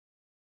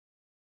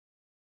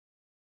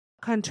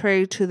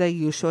Contrary to the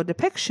usual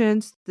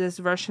depictions, this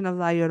version of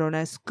La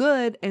Llorona is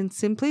good and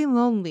simply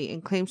lonely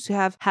and claims to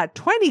have had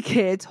 20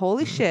 kids,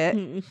 holy shit,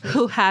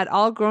 who had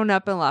all grown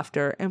up and left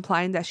her,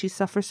 implying that she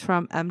suffers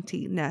from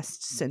empty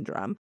nest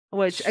syndrome.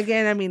 Which,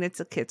 again, I mean, it's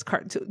a kid's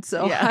cartoon,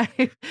 so yeah.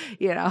 I,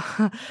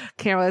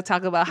 can't really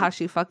talk about how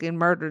she fucking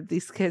murdered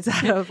these kids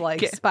out of,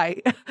 like,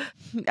 spite.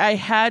 I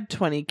had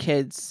 20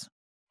 kids.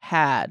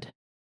 Had.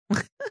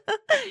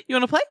 You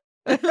want to play?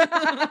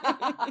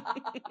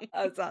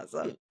 That's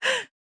awesome.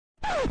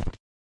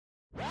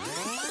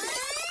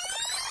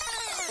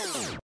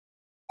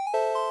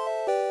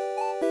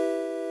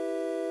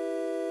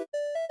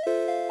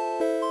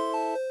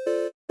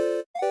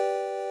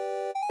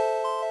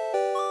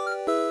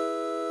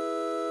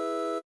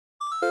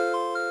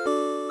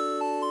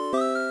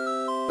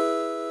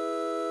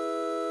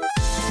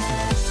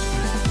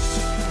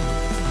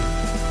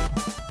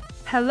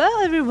 Hello,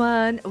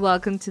 everyone.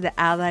 Welcome to the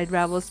Allied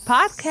Rebels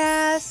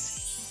podcast.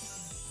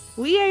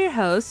 We are your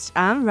hosts.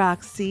 I'm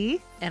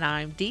Roxy. And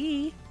I'm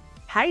Dee.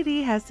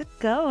 Heidi, how's it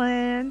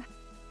going?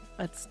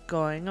 It's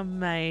going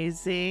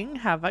amazing.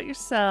 How about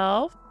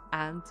yourself?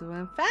 I'm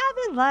doing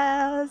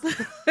fabulous.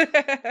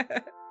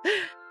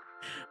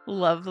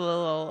 Love the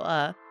little,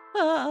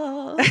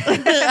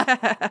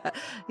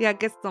 Yeah,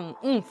 get some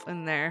oomph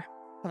in there.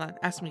 Hold on.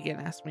 Ask me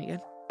again.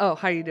 Oh,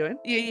 how you doing?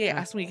 Yeah.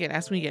 Ask me again.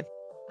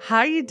 How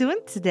are you doing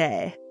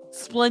today?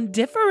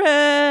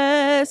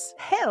 Splendiferous.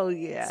 Hell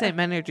yeah. Same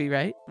energy,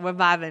 right? We're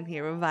vibing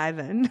here.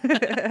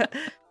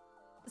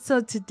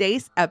 So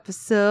today's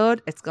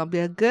episode, it's going to be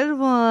a good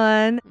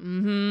one.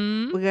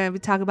 Mm-hmm. We're going to be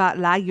talking about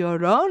La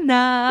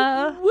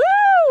Llorona.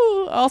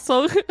 Woo!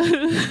 Also, it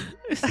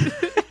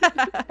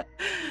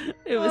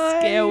was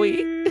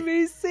scary.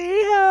 Me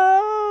see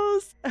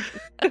house.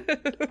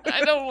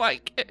 I don't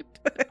like it.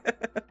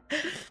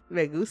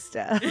 Me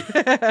gusta.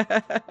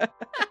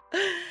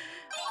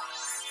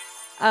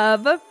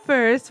 But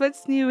first,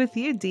 what's new with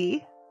you,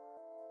 Dee?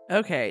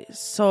 Okay,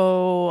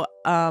 so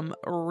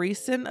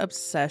recent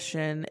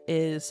obsession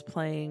is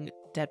playing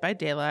Dead by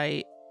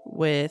Daylight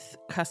with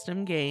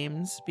custom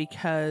games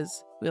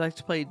because we like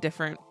to play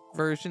different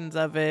versions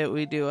of it.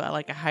 We do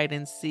like a hide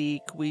and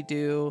seek, we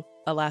do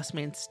a last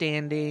man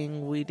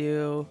standing, we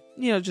do,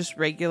 just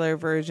regular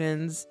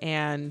versions,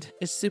 and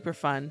it's super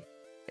fun.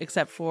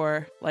 Except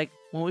for like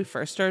when we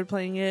first started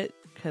playing it,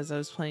 because I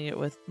was playing it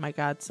with my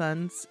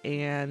godsons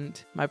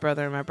and my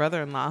brother and my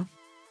brother-in-law,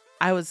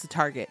 I was the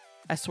target.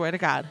 I swear to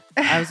God,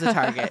 I was the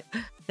target.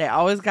 They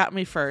always got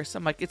me first.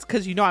 I'm like, it's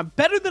because I'm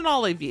better than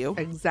all of you.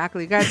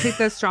 Exactly. You gotta take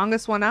the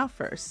strongest one out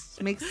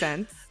first. Makes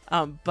sense.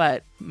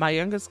 But my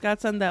youngest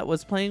godson that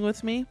was playing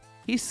with me,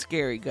 he's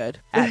scary good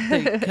at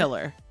the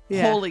killer.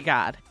 Yeah. Holy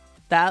God.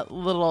 That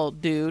little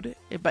dude,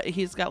 but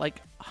he's got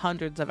like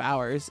hundreds of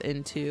hours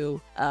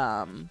into,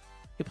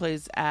 he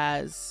plays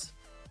as,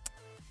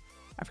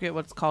 I forget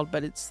what it's called,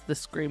 but it's the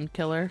Scream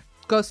Killer.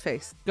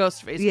 Ghostface.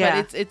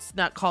 Yeah. But it's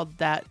not called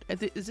that.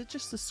 Is it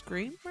just the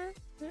Screamer?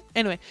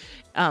 Anyway,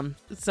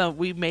 so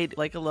we made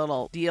like a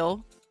little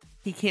deal.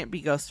 He can't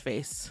be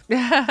Ghostface.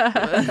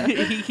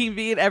 He can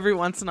be it every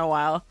once in a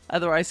while.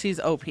 Otherwise, he's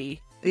OP.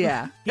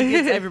 Yeah. He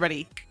gets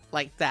everybody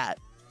like that.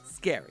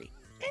 Scary.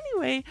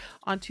 Anyway,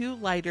 on to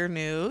lighter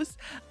news.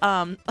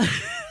 I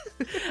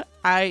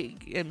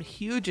am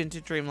huge into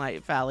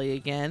Dreamlight Valley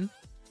again.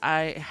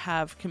 I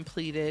have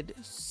completed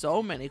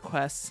so many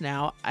quests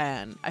now,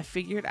 and I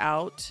figured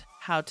out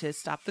how to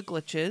stop the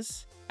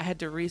glitches. I had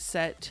to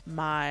reset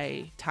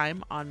my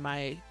time on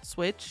my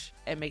Switch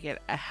and make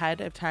it ahead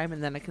of time,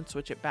 and then I can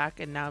switch it back,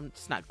 and now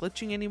it's not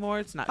glitching anymore.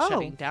 It's not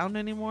shutting down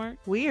anymore.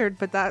 Weird,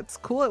 but that's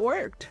cool. It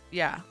worked.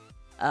 Yeah.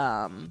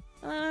 I'm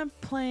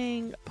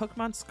playing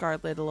Pokemon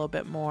Scarlet a little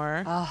bit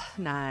more. Oh,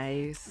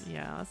 nice.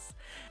 Yes.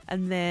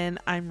 And then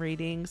I'm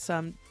reading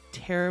some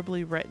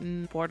terribly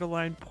written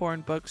borderline porn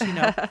books,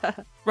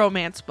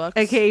 romance books,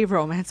 aka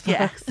romance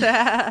books.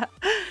 Yeah.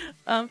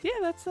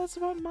 That's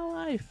about my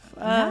life.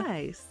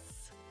 Nice.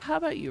 How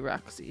about you,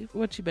 Roxy?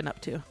 What you been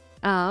up to?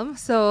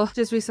 So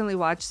just recently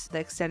watched the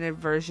extended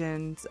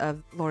versions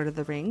of Lord of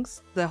the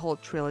Rings, the whole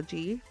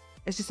trilogy.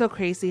 It's just so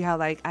crazy how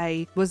like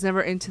I was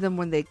never into them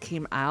when they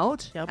came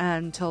out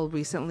until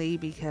recently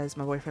because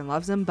my boyfriend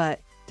loves them,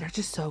 but they're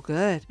just so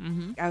good.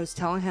 Mm-hmm. I was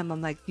telling him,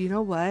 I'm like, you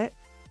know what?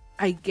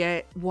 I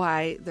get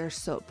why they're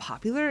so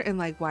popular and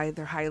like why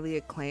they're highly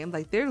acclaimed.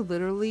 Like they're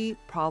literally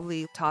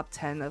probably top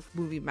 10 of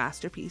movie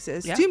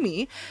masterpieces to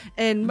me.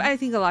 And I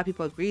think a lot of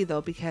people agree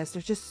though, because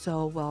they're just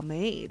so well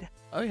made.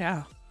 Oh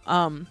yeah.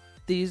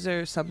 These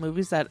are some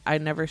movies that I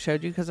never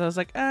showed you because I was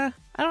like, I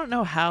don't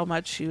know how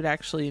much she would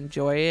actually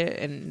enjoy it.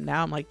 And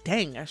now I'm like,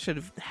 dang, I should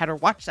have had her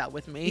watch that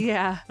with me.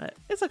 Yeah. But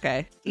it's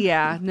okay.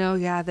 Yeah. No,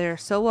 yeah. They're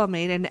so well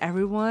made. And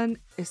everyone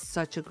is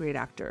such a great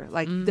actor.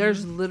 Like,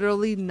 there's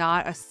literally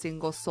not a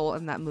single soul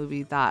in that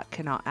movie that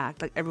cannot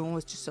act. Like, everyone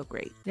was just so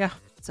great. Yeah.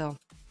 So,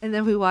 And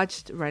then we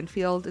watched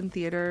Renfield in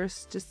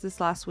theaters just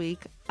this last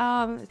week.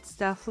 It's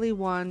definitely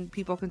one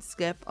people can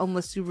skip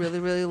unless you really,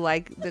 really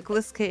like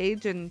Nicolas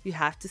Cage and you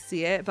have to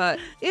see it. But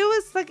it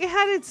was like, it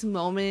had its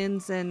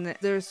moments and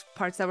there's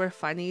parts that were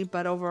funny,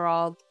 but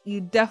overall,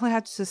 you definitely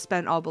have to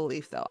suspend all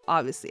belief though.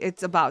 Obviously,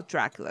 it's about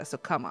Dracula, so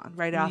come on,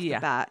 right off the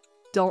bat.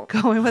 Don't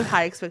go in with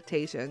high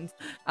expectations.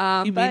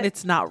 You mean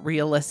it's not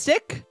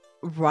realistic?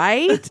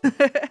 Right?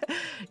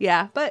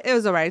 Yeah, but it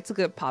was alright. It's a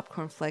good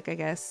popcorn flick, I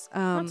guess.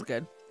 That's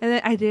good. And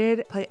then I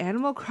did play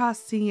Animal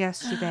Crossing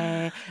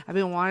yesterday. I've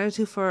been wanting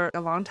to for a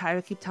long time.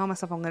 I keep telling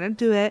myself I'm going to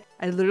do it.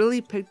 I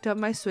literally picked up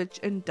my Switch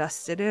and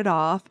dusted it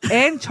off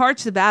and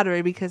charged the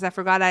battery because I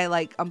forgot I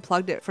like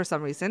unplugged it for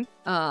some reason.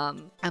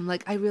 I'm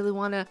like, I really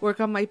want to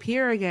work on my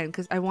pier again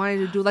because I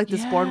wanted to do like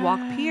this boardwalk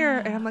pier.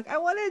 And I'm like, I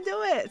want to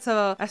do it.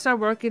 So I started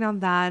working on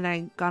that and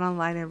I got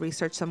online and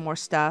researched some more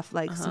stuff,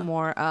 like some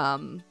more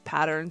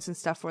patterns and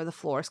stuff for the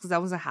floors because I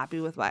wasn't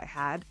happy with what I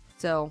had.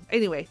 So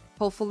anyway,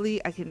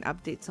 hopefully I can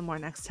update some more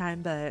next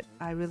time, but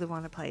I really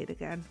want to play it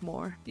again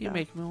more. You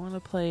make me want to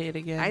play it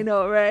again. I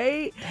know,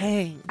 right?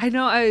 Dang. I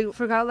know. I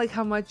forgot like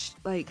how much,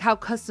 like how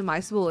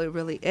customizable it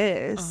really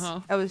is.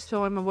 I was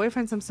showing my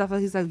boyfriend some stuff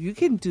and he's like, you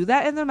can do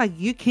that? And I'm like,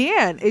 you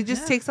can. It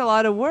just takes a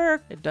lot of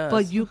work. It does.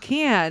 But you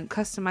can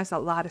customize a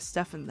lot of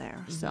stuff in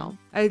there. So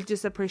I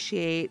just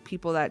appreciate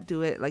people that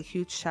do it. Like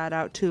huge shout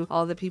out to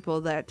all the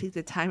people that take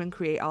the time and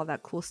create all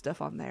that cool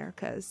stuff on there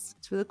because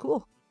it's really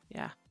cool.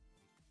 Yeah.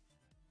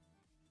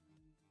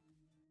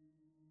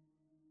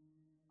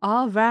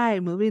 All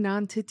right, moving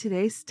on to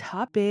today's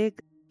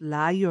topic,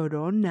 La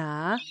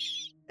Llorona.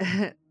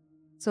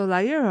 So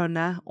La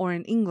Llorona, or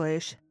in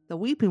English, the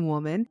Weeping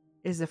Woman,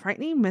 is a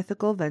frightening,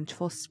 mythical,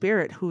 vengeful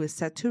spirit who is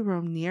said to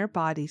roam near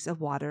bodies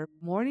of water,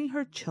 mourning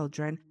her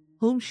children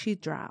whom she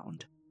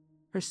drowned.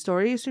 Her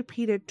story is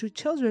repeated to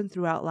children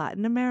throughout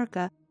Latin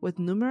America, with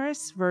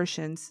numerous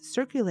versions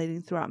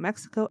circulating throughout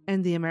Mexico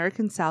and the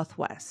American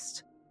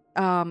Southwest.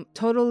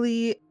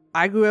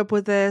 I grew up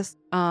with this.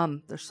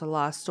 There's a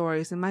lot of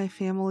stories in my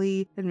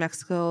family in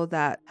Mexico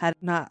that had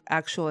not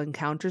actual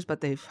encounters, but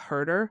they've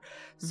heard her.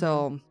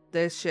 So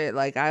this shit,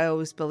 like, I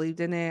always believed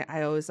in it.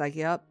 I always like,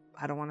 yep,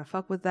 I don't want to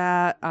fuck with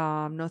that.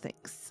 No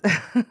thanks.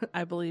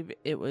 I believe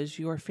it was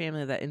your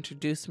family that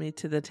introduced me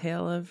to the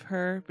tale of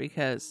her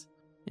because,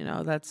 you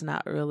know, that's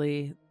not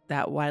really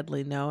that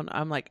widely known.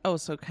 I'm like, oh,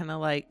 so kind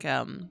of like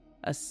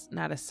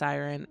not a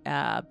siren,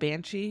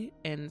 banshee.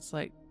 And it's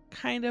like,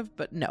 kind of,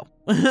 but no.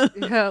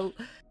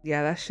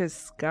 Yeah, that's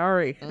just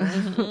scary.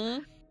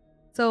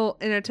 So,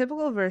 in a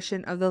typical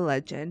version of the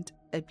legend,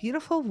 a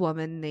beautiful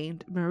woman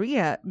named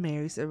Maria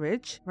marries a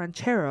rich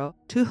ranchero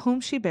to whom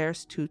she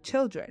bears 2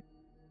 children.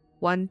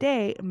 One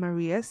day,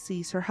 Maria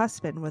sees her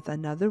husband with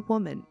another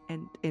woman,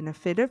 and in a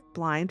fit of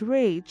blind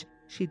rage,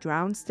 she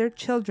drowns their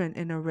children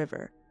in a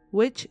river,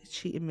 which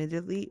she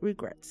immediately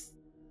regrets.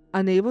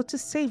 Unable to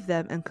save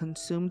them and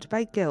consumed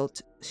by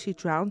guilt, she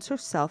drowns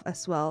herself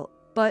as well,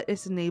 but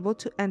is unable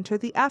to enter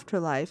the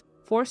afterlife,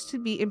 forced to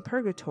be in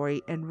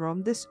purgatory and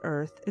roam this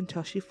earth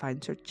until she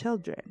finds her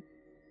children.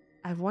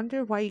 I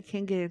wonder why you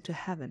can't get into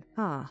heaven,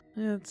 huh?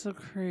 Yeah, it's so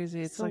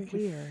crazy. It's so like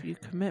weird. If you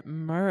commit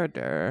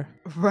murder.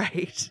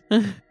 Right.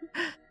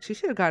 She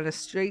should have gotten a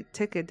straight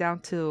ticket down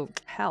to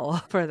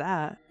hell for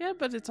that. Yeah,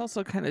 but it's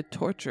also kind of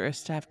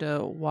torturous to have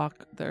to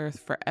walk the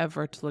earth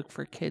forever to look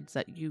for kids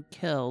that you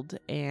killed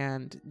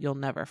and you'll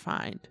never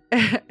find.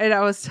 And I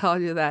was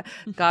telling you that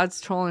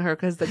God's trolling her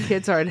because the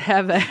kids are in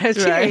heaven.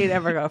 She ain't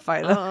ever going to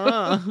find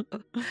them.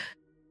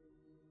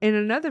 In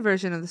another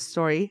version of the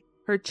story,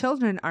 her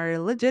children are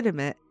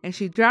illegitimate and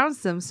she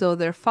drowns them so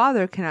their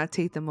father cannot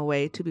take them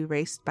away to be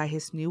raised by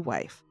his new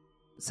wife.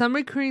 Some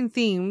recurring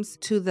themes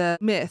to the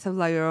myth of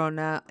La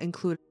Llorona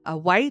include a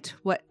white,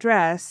 wet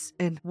dress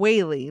and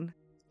wailing,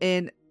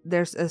 and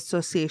there's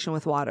association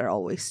with water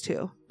always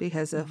too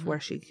because of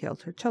where she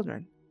killed her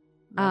children.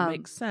 That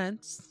makes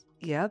sense.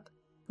 Yep.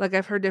 Like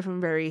I've heard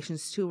different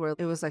variations too where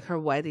it was like her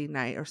wedding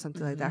night or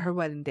something like that, her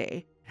wedding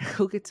day.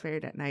 Who gets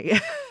married at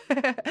night?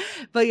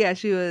 But yeah,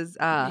 she was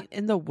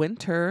in the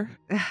winter.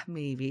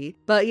 Maybe.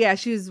 But yeah,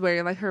 she was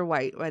wearing like her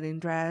white wedding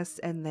dress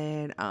and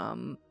then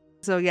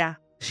so yeah.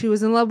 She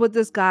was in love with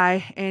this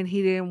guy and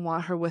he didn't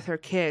want her with her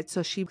kids.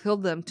 So she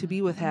killed them to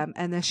be with him.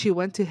 And then she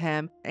went to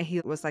him and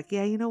he was like,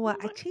 yeah, you know what?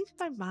 I changed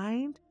my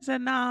mind. He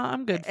said, nah,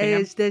 I'm good.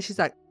 And then she's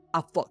like,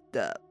 I fucked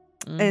up.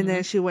 And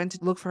then she went to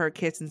look for her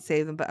kids and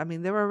save them. But I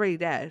mean, they were already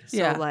dead.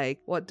 So like,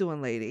 what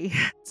doing, lady?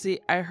 See,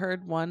 I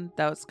heard one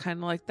that was kind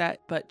of like that.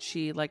 But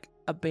she like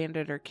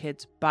abandoned her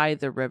kids by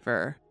the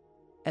river.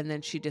 And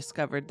then she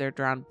discovered their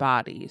drowned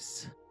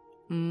bodies.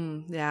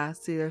 Yeah,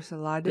 see, there's a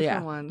lot of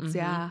different ones.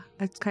 Yeah,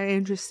 it's kind of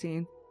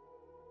interesting.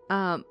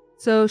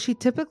 So she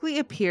typically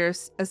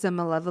appears as a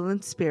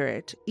malevolent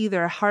spirit,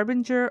 either a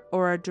harbinger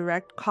or a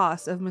direct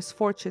cause of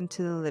misfortune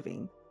to the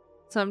living.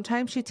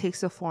 Sometimes she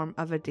takes the form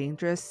of a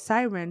dangerous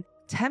siren,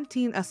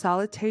 tempting a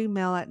solitary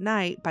male at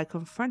night by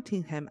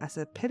confronting him as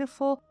a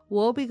pitiful,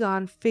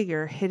 woebegone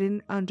figure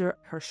hidden under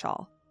her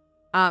shawl.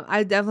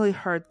 I definitely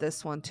heard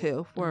this one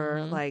too,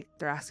 where like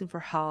they're asking for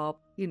help,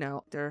 you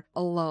know, they're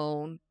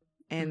alone.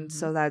 And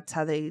so that's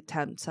how they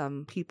tempt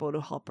some people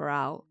to help her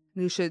out.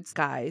 New Shit's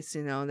guys,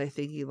 you know, they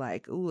thinking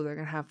like, ooh, they're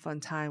going to have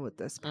fun time with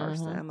this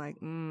person. I'm like,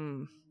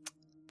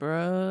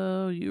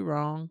 Bro, you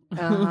wrong.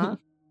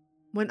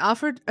 When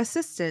offered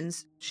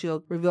assistance,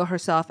 she'll reveal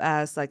herself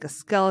as like a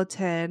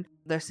skeleton.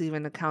 There's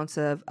even accounts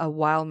of a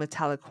wild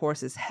metallic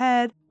horse's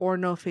head or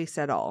no face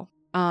at all.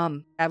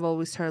 I've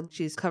always heard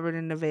she's covered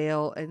in a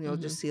veil and you'll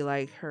just see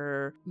like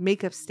her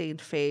makeup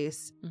stained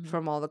face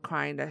from all the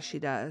crying that she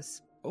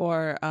does.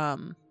 Or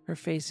her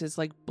face is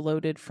like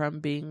bloated from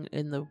being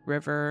in the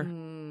river.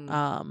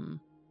 And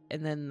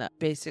then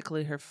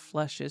basically her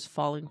flesh is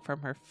falling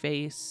from her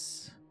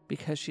face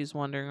because she's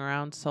wandering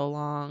around so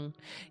long.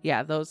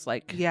 Yeah, those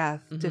like... Yeah,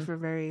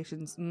 different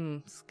variations.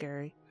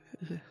 Scary.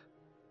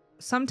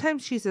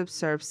 Sometimes she's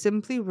observed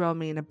simply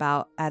roaming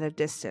about at a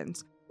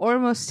distance, or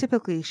most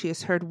typically she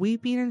is heard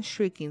weeping and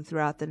shrieking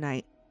throughout the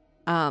night.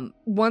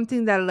 One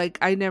thing that like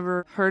I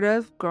never heard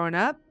of growing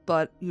up,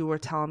 but you were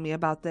telling me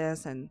about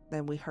this, and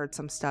then we heard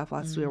some stuff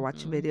whilst we were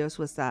watching videos,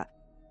 was that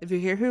if you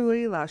hear her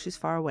really loud, she's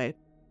far away.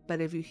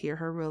 But if you hear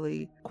her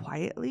really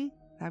quietly,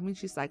 that means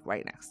she's like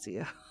right next to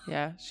you.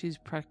 Yeah, she's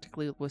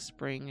practically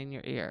whispering in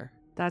your ear.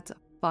 That's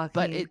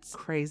fucking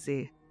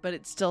crazy. But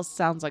it still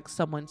sounds like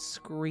someone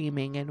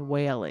screaming and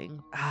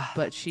wailing.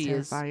 But she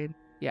terrifying.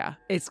 Yeah,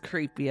 it's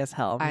creepy as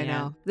hell, man. I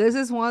know. This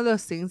is one of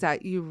those things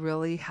that you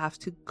really have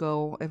to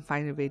go and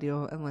find a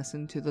video and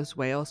listen to those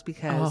wails,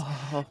 because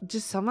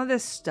just some of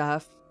this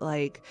stuff,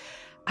 like,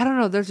 I don't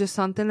know, there's just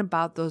something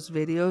about those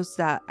videos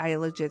that I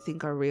legit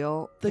think are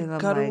real. The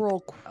guttural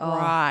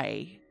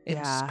cry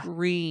and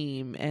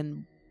scream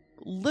and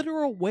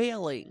literal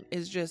wailing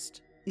is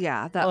just...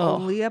 Yeah, that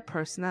only a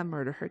person that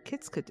murdered her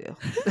kids could do.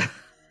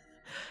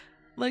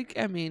 Like,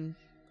 I mean...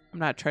 I'm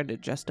not trying to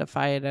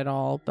justify it at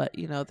all, but,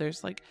 you know,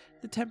 there's, like,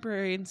 the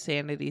temporary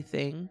insanity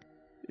thing.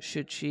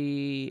 Should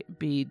she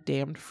be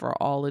damned for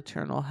all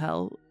eternal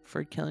hell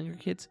for killing her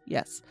kids?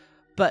 Yes.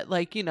 But,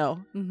 like, you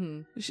know,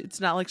 it's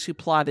not like she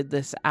plotted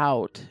this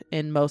out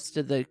in most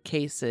of the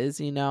cases,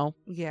 you know?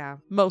 Yeah.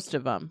 Most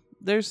of them.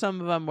 There's some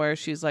of them where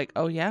she's like,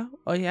 oh, yeah?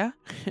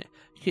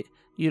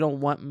 You don't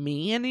want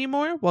me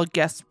anymore? Well,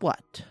 guess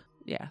what?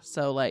 Yeah,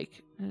 so,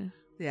 like...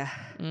 Yeah.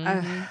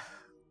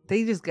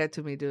 They just get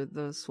to me, dude,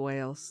 those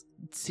wails.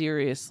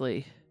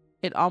 Seriously.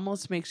 It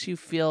almost makes you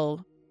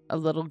feel a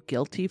little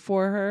guilty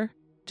for her.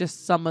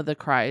 Just some of the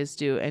cries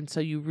do. And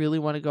so you really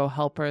want to go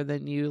help her.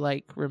 Then you,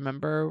 like,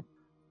 remember,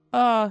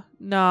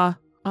 nah,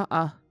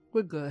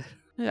 we're good.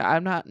 Yeah,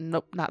 I'm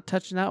not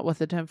touching that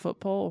with a 10-foot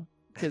pole.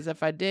 Because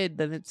if I did,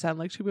 then it'd sound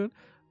like she'd be going,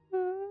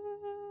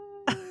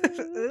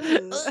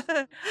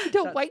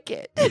 don't like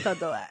it. Don't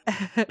do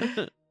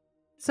that.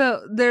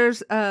 So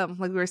there's, like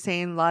we were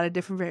saying, a lot of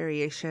different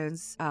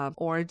variations,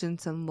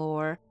 origins and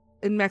lore.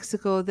 In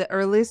Mexico, the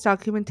earliest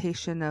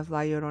documentation of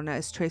La Llorona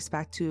is traced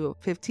back to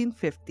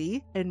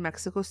 1550 in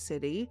Mexico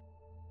City.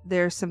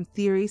 There's some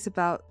theories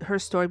about her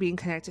story being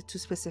connected to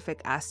specific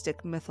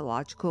Aztec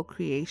mythological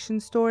creation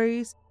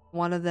stories.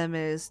 One of them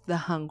is the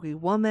hungry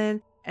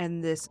woman,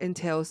 and this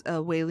entails a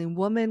wailing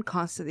woman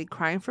constantly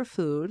crying for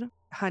food.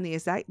 Honey,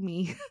 is that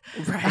me?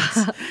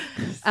 Right.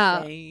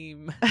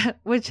 Same.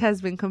 Which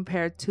has been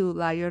compared to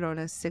La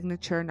Llorona's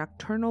signature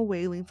nocturnal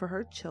wailing for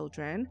her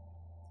children.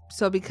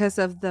 So because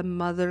of the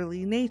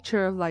motherly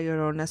nature of La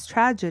Llorona's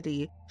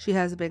tragedy, she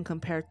has been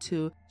compared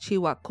to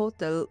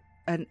Chihuacotl,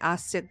 an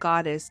Aztec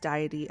goddess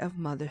deity of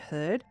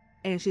motherhood.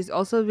 And she's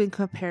also been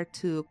compared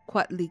to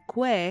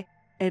Coatlicue,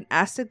 an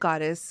Aztec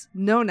goddess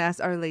known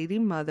as Our Lady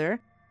Mother.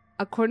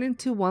 According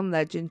to one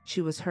legend,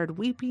 she was heard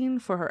weeping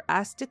for her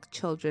Aztec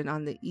children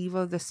on the eve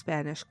of the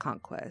Spanish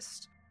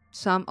conquest.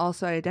 Some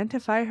also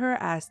identify her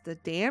as the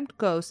damned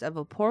ghost of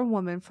a poor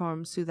woman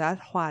from Ciudad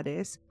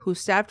Juarez who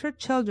stabbed her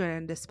children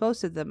and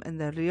disposed of them in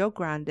the Rio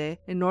Grande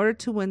in order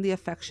to win the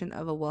affection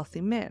of a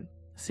wealthy man.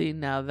 See,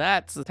 now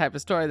that's the type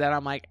of story that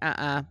I'm like,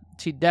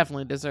 she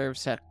definitely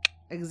deserves to...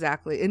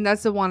 Exactly. And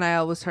that's the one I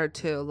always heard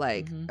too.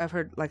 Like, I've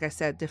heard, like I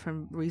said,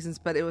 different reasons,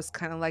 but it was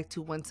kind of like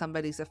to win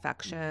somebody's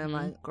affection.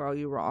 Like, girl,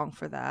 you're wrong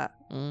for that.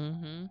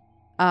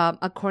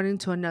 According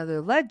to another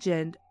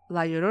legend,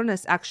 La Llorona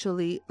is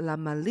actually La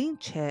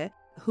Malinche,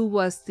 who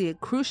was the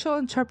crucial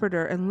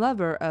interpreter and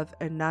lover of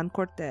Hernan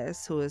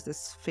Cortés, who is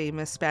this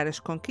famous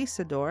Spanish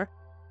conquistador.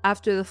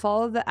 After the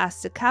fall of the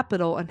Aztec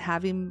capital and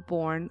having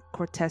born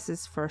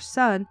Cortés's first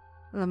son,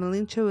 La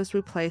Malinche was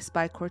replaced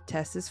by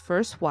Cortés's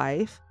first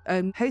wife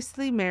and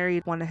hastily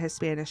married one of his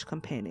Spanish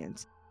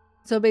companions.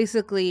 So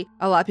basically,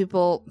 a lot of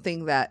people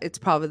think that it's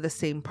probably the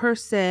same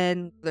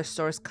person. Their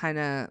stories kind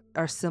of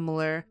are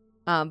similar.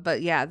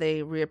 But yeah,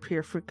 they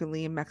reappear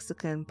frequently in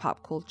Mexican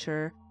pop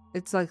culture.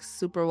 It's like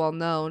super well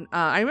known.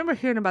 I remember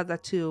hearing about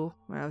that too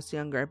when I was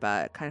younger,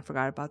 but I kind of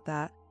forgot about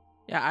that.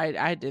 Yeah,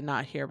 I did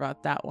not hear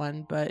about that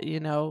one. But, you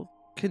know,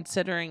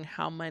 considering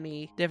how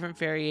many different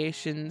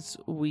variations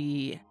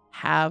we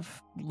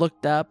have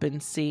looked up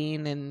and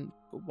seen and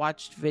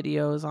watched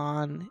videos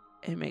on,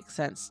 it makes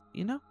sense,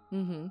 you know?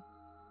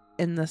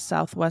 In the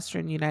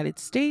southwestern United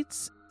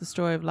States, The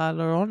story of La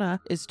Llorona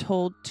is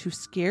told to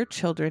scare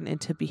children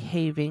into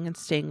behaving and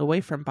staying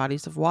away from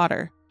bodies of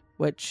water,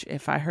 which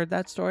if I heard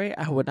that story,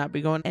 I would not be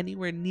going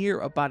anywhere near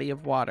a body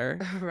of water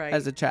Right.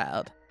 as a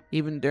child.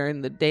 Even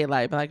during the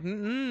daylight, I'd be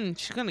like,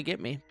 she's going to get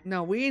me.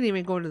 No, we ain't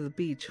even going to the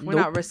beach. We're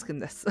Nope. not risking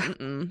this.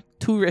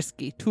 Too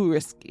risky, too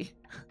risky.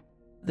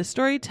 The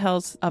story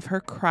tells of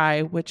her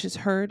cry, which is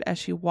heard as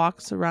she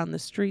walks around the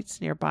streets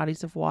near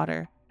bodies of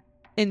water.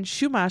 In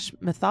Chumash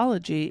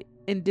mythology,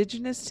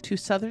 indigenous to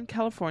Southern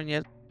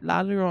California,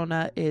 La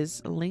Llorona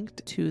is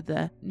linked to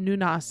the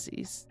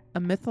Nunasis, a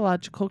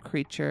mythological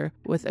creature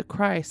with a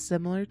cry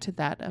similar to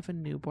that of a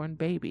newborn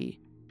baby.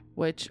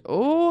 Which,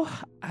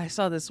 I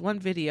saw this one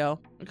video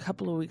a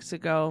couple of weeks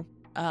ago.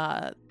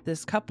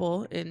 This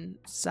couple in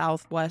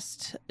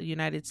Southwest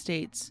United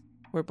States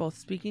were both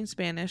speaking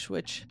Spanish,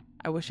 which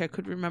I wish I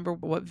could remember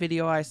what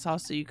video I saw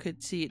so you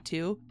could see it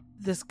too.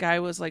 This guy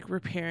was like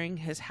repairing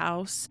his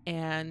house,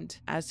 and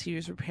as he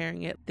was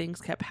repairing it,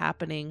 things kept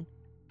happening.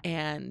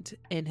 And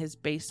in his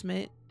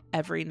basement,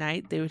 every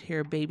night they would hear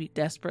a baby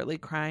desperately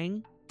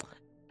crying.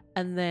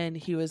 And then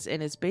he was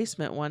in his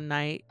basement one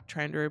night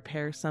trying to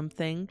repair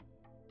something,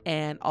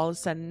 and all of a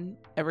sudden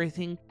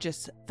everything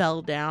just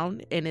fell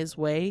down in his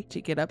way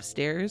to get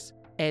upstairs,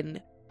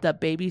 and the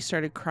baby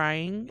started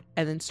crying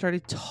and then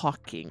started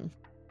talking.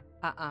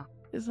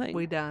 It's like,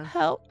 We done.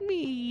 Help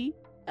me,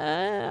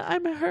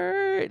 I'm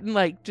hurt, and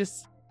like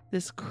just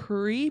this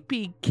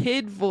creepy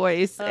kid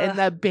voice and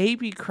that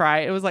baby cry.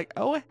 It was like,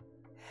 oh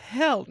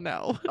hell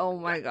no. Oh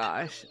my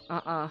gosh.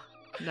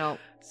 No.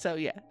 So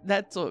yeah,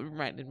 that's what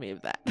reminded me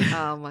of that.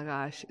 Oh my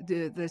gosh,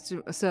 dude.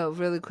 So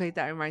really quick,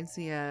 that reminds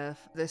me of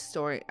this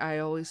story I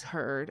always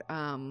heard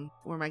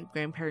where my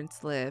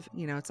grandparents live.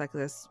 You know, it's like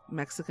this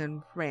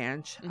Mexican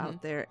ranch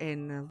out there,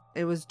 and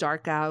it was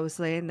dark out. It was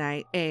late at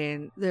night,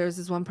 and there was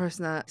this one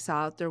person that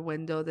saw out their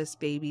window this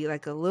baby,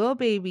 like a little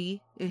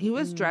baby, and he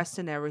was dressed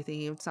and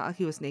everything. It's not like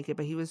he was naked,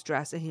 but he was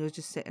dressed, and he was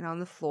just sitting on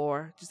the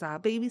floor, just how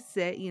babies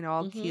sit, you know,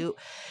 all cute.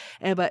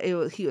 But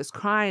he was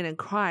crying and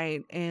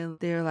crying, and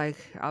they're like,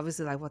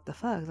 obviously, like, what the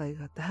fuck, like,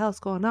 what the hell's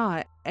going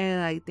on?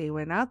 And like they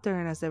went out there,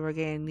 and as they were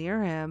getting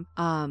near him,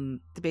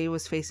 the baby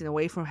was facing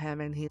away from him,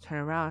 and he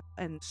turned around,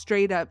 and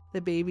straight up the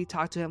baby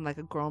talked to him like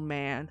a grown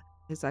man.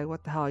 He's like,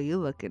 what the hell are you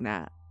looking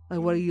at? Like,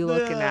 what are you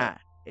looking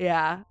at?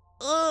 Yeah.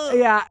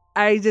 Yeah,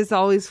 I just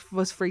always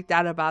was freaked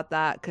out about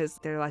that because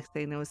they're like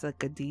saying it was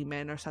like a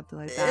demon or something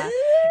like that.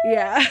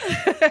 Yeah.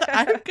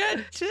 I've got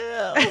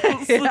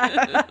chills.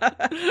 Yeah.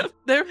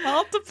 They're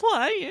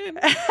multiplying.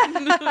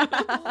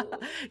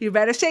 You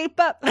better shape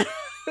up.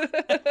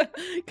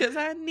 Because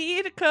I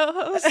need a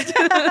co-host.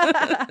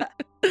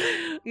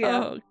 Yeah.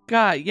 Oh,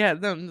 God. Yeah,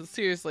 no,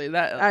 seriously.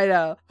 That I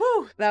know.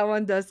 Whew, that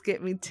one does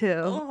get me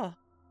too. Oh,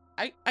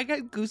 I got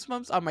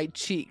goosebumps on my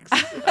cheeks.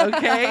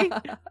 Okay?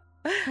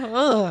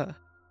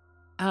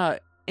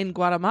 In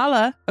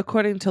Guatemala,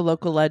 according to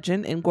local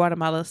legend, in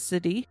Guatemala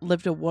City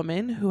lived a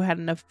woman who had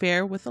an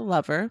affair with a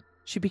lover.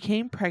 She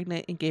became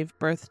pregnant and gave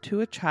birth to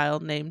a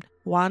child named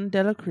Juan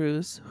de la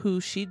Cruz, who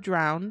she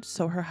drowned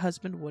so her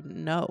husband wouldn't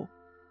know.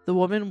 The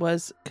woman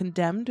was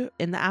condemned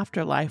in the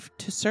afterlife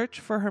to search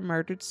for her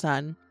murdered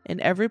son in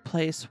every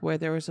place where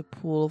there was a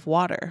pool of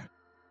water.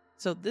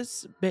 So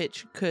this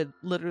bitch could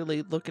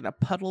literally look in a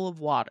puddle of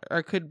water,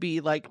 or could be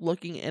like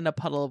looking in a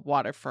puddle of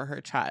water for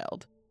her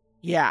child.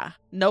 Yeah.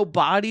 No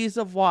bodies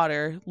of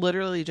water,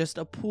 literally just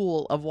a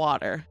pool of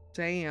water.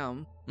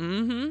 Damn.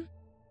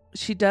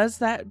 She does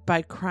that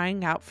by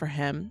crying out for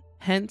him,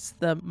 hence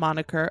the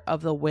moniker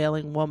of the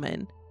Wailing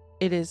Woman.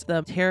 It is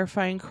the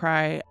terrifying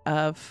cry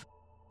of,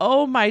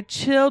 "Oh, my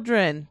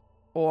children,"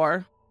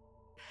 or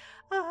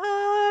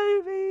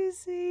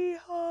IBC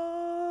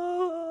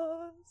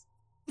hoes.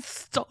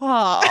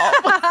 Stop.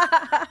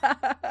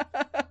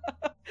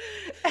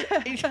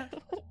 I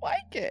don't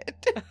like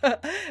it.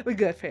 We're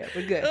good, fam.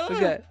 We're good. We're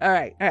good. All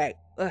right.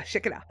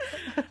 Check it out.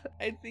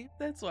 I think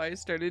that's why I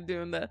started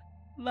doing the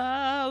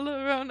La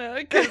Llorona,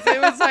 because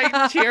it was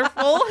like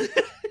cheerful.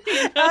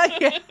 You know?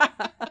 Yeah.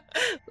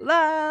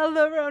 La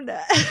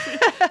Llorona.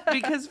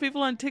 Because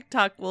people on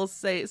TikTok will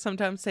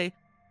sometimes say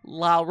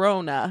La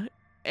Rona,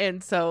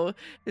 and so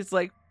it's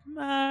like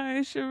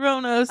my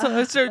Sharona. So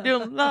I started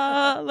doing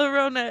La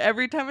Llorona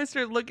every time I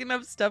started looking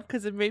up stuff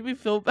because it made me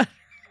feel better.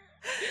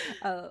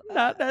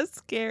 Not as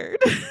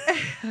scared.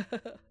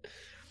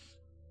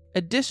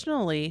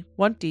 Additionally,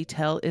 one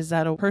detail is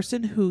that a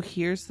person who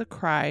hears the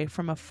cry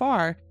from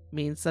afar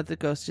means that the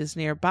ghost is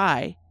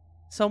nearby.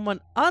 Someone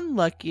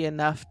unlucky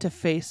enough to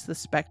face the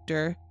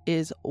specter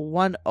is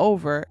won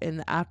over in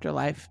the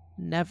afterlife,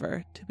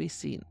 never to be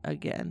seen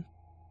again.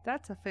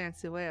 That's a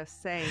fancy way of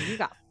saying you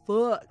got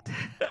fucked.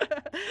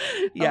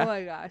 Yeah. Oh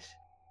my gosh.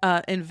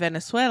 In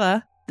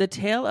Venezuela, the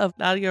tale of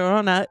La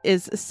Llorona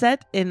is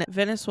set in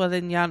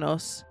Venezuelan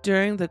llanos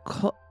during the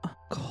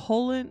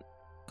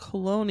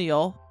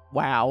colonial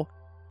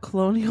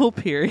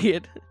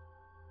period.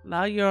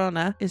 La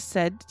Llorona is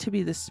said to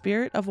be the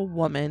spirit of a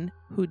woman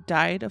who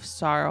died of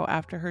sorrow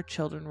after her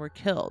children were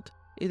killed,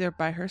 either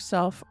by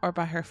herself or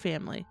by her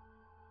family.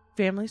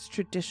 Families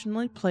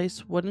traditionally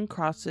place wooden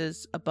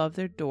crosses above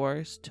their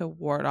doors to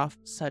ward off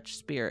such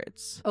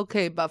spirits.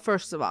 Okay, but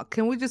first of all,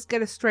 can we just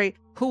get it straight?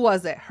 Who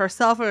was it?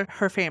 Herself or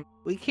her family?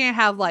 We can't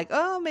have like,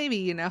 oh, maybe,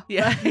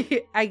 Yeah.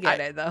 I get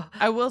it, though.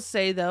 I will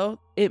say, though,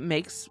 it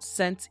makes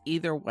sense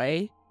either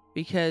way,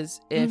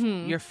 because if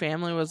your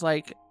family was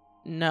like,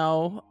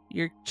 no,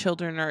 your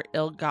children are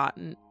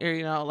ill-gotten,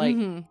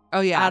 or,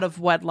 Oh, yeah. out of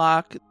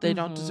wedlock, they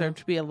don't deserve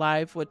to be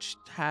alive, which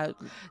has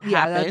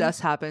Yeah, that does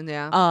happen,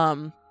 yeah.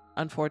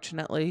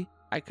 Unfortunately,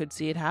 I could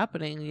see it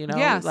happening,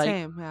 Yeah, like,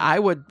 same.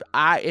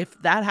 Yeah.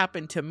 if that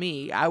happened to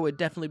me, I would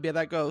definitely be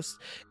that ghost.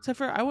 Except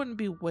for I wouldn't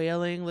be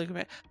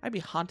wailing, I'd be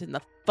haunting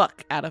the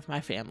fuck out of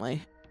my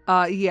family.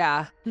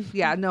 Yeah.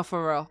 Yeah, no,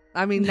 for real.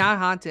 I mean, not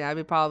haunting. I'd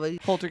be probably...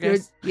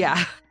 Poltergeist.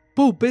 Yeah.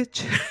 Boo,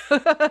 bitch.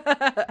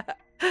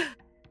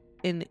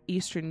 In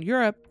Eastern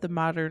Europe, the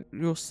modern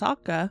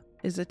Rusaka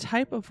is a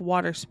type of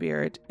water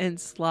spirit in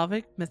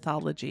Slavic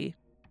mythology.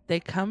 They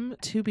come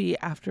to be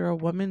after a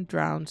woman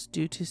drowns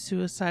due to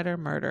suicide or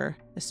murder,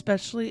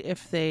 especially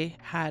if they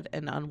had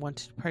an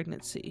unwanted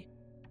pregnancy.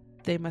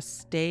 They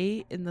must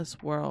stay in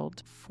this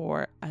world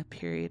for a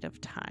period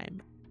of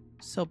time.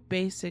 So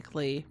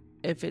basically,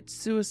 if it's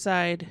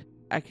suicide,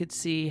 I could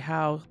see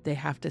how they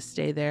have to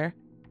stay there.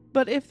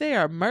 But if they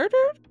are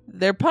murdered,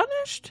 they're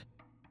punished?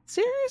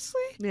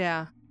 Seriously?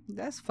 Yeah.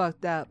 That's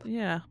fucked up.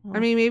 Yeah. Well, I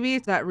mean, maybe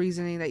it's that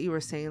reasoning that you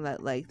were saying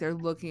that, like, they're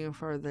looking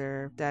for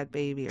their dead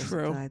baby or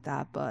something like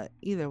that. But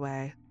either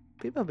way,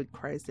 people be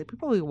crazy.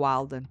 People be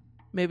wildin'.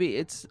 maybe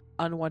it's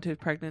unwanted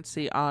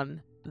pregnancy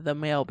on the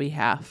male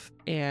behalf,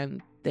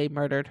 and they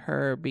murdered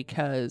her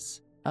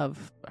because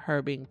of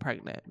her being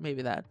pregnant.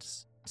 Maybe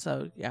that's...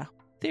 So, yeah.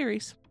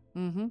 Theories.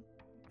 Mm-hmm.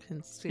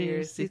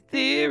 Conspiracy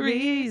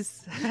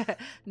theories.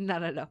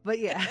 No. But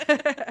yeah.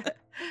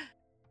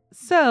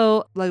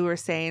 So, like we were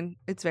saying,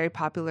 it's very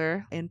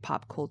popular in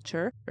pop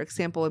culture. For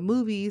example, in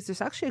movies,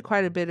 there's actually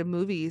quite a bit of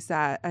movies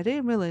that I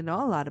didn't really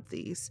know a lot of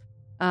these.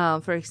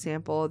 For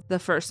example, the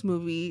first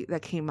movie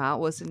that came out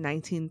was in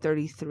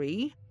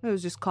 1933. It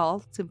was just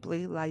called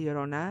simply La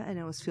Llorona, and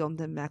it was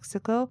filmed in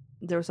Mexico.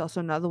 There was also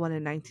another one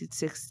in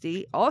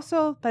 1960,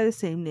 also by the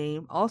same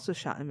name, also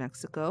shot in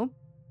Mexico.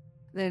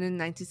 Then in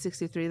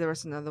 1963, there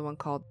was another one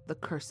called The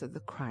Curse of the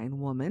Crying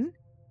Woman.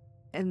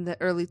 In the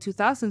early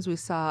 2000s, we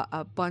saw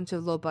a bunch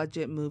of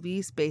low-budget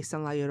movies based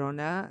on La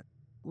Llorona.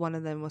 One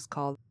of them was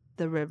called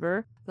The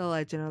River, The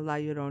Legend of La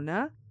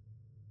Llorona.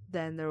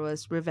 Then there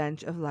was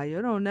Revenge of La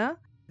Llorona. I'm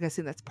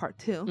guessing that's part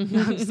 2.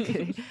 No, I'm just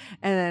kidding.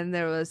 And then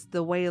there was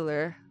The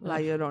Wailer, La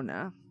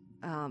Llorona.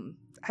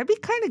 I'd be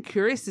kind of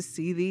curious to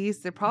see these.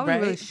 They're probably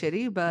really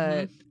shitty,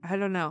 but I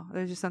don't know.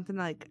 There's just something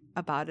like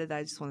about it that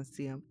I just want to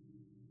see them.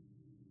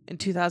 In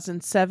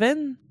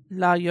 2007,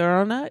 La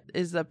Llorona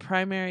is the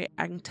primary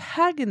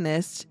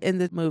antagonist in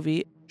the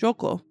movie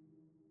Joco.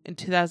 In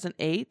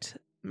 2008,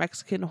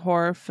 Mexican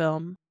horror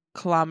film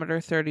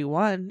Kilometer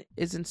 31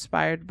 is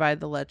inspired by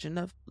the legend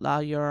of La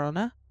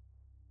Llorona.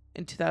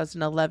 In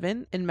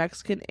 2011, in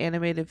Mexican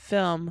animated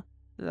film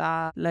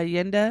La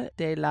Leyenda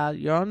de la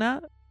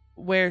Llorona,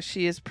 where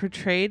she is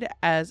portrayed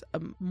as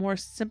a more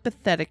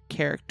sympathetic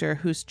character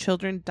whose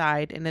children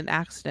died in an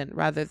accident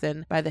rather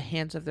than by the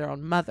hands of their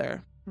own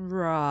mother.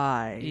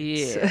 Right.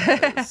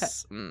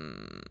 Yes.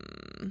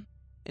 In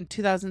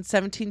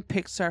 2017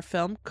 Pixar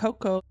film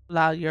Coco,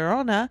 La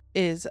Llorona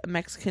is a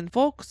Mexican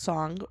folk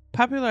song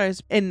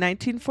popularized in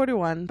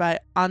 1941 by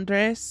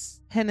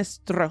Andres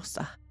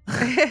Genestrosa.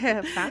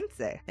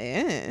 Fancy.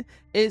 Yeah.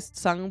 It's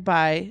sung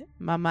by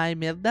Mama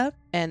Imelda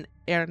and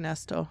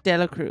Ernesto de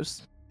la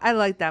Cruz. I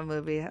like that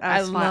movie.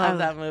 I love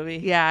that movie.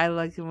 Yeah, I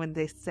like it when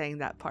they sang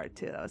that part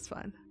too. That was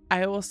fun.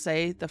 I will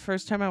say the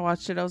first time I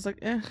watched it, I was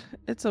like,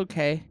 it's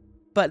okay.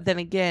 But then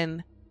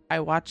again,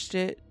 I watched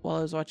it while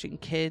I was watching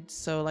Kids,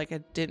 so like I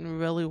didn't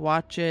really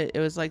watch it. It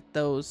was like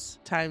those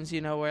times,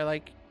 where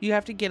like you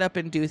have to get up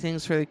and do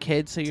things for the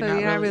kids, so you're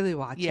not really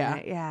watching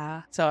it.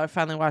 Yeah. So I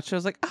finally watched it. I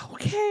was like,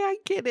 okay, I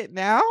get it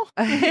now.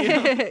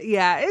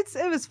 Yeah,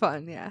 it was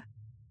fun. Yeah.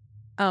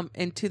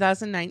 In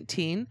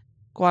 2019,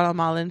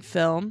 Guatemalan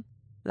film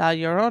La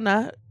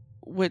Llorona,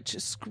 which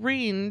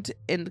screened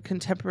in the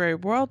Contemporary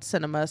World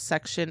Cinema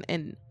section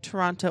in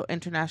Toronto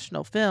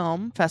International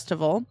Film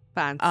Festival.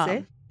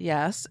 Fancy.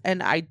 Yes,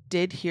 and I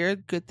did hear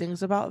good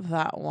things about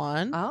that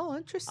one. Oh,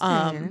 interesting.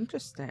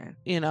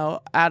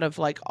 Out of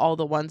like all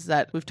the ones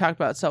that we've talked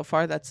about so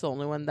far, that's the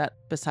only one that,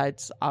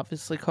 besides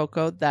obviously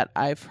Coco, that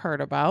I've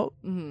heard about.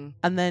 Mm-hmm.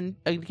 And then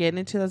again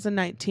in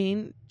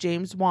 2019,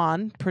 James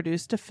Wan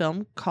produced a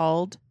film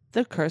called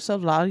The Curse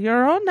of La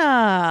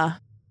Llorona.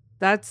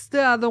 That's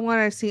the other one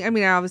I've seen. I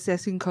mean, obviously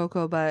I've seen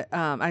Coco, but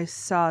I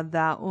saw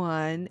that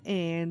one,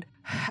 and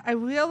I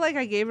feel like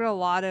I gave it a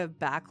lot of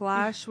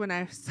backlash when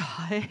I saw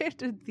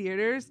it in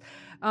theaters.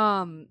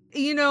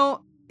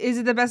 Is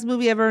it the best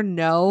movie ever?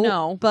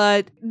 No.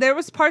 But there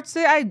was parts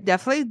that I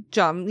definitely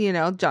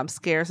jump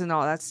scares and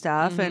all that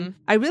stuff. Mm-hmm. And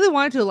I really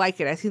wanted to like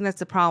it. I think that's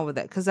the problem with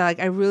it. Because I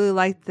really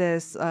like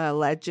this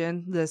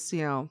legend, this,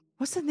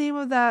 what's the name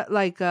of that?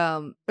 Like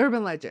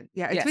urban legend.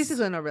 Yeah, it's Yes.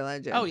 basically an urban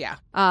legend. Oh yeah.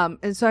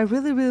 And so I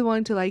really, really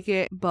wanted to like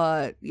it,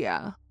 but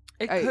yeah.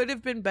 It could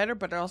have been better,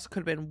 but it also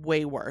could have been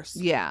way worse.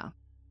 Yeah.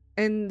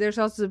 And there's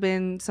also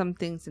been some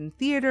things in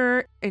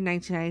theater. In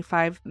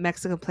 1995,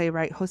 Mexican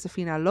playwright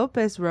Josefina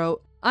Lopez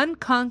wrote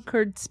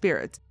Unconquered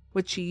Spirits,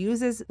 which she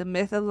uses the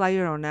myth of La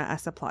Llorona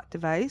as a plot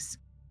device.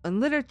 In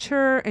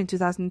literature, in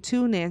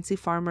 2002, Nancy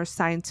Farmer's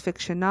science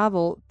fiction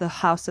novel, The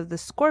House of the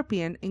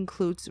Scorpion,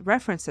 includes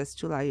references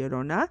to La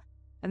Llorona.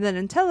 And then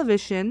in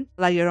television,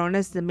 La Llorona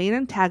is the main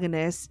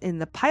antagonist in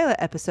the pilot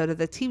episode of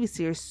the TV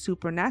series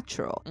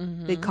Supernatural.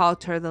 Mm-hmm. They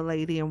called her the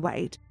Lady in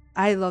White.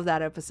 I love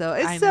that episode.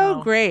 It's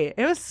so great.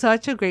 It was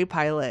such a great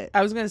pilot.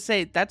 I was going to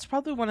say, that's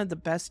probably one of the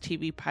best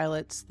TV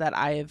pilots that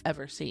I have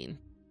ever seen.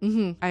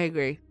 I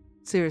agree.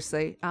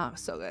 Seriously. Oh,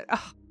 so good.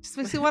 Oh, just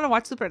makes me want to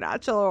watch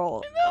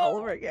Supernatural all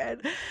over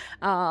again.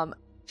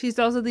 She's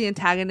also the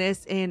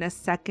antagonist in a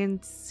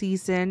second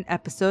season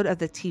episode of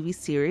the TV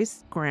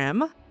series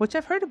Grimm, which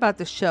I've heard about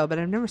the show, but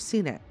I've never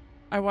seen it.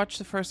 I watched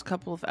the first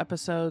couple of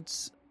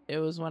episodes. It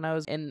was when I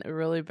was in a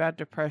really bad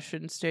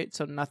depression state,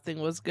 so nothing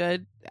was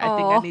good. I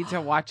think I need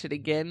to watch it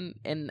again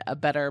in a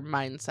better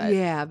mindset.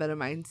 Yeah, better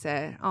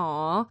mindset.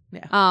 Aw.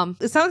 Yeah.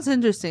 It sounds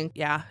interesting.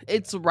 Yeah,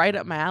 it's right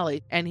up my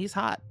alley, and he's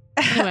hot.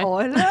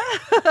 Anyway.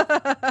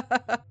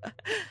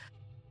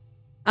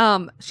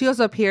 She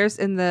also appears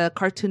in the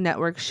Cartoon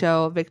Network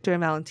show Victor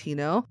and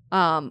Valentino,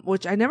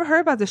 which I never heard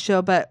about the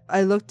show, but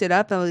I looked it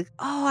up and I was like,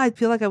 oh, I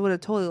feel like I would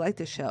have totally liked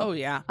the show. Oh,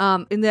 yeah.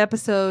 In the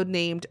episode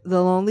named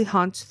The Lonely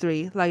Haunts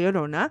 3, La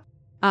Llorona,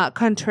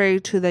 contrary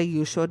to the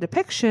usual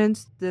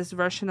depictions, this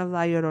version of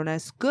La Llorona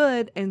is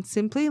good and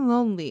simply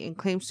lonely and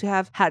claims to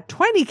have had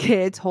 20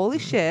 kids, holy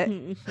shit,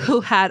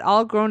 who had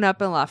all grown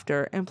up in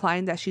laughter,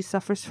 implying that she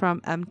suffers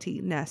from empty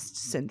nest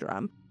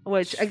syndrome.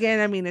 Which,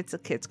 again, I mean, it's a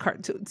kid's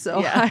cartoon,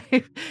 so yeah.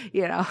 I,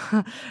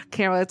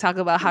 can't really talk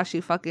about how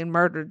she fucking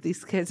murdered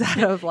these kids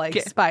out of,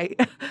 spite.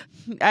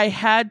 I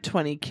had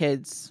 20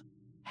 kids.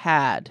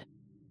 Had.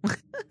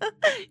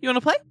 You want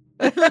to play?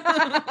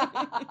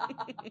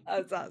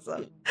 That's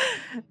awesome.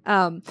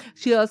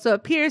 She also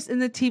appears in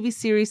the TV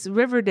series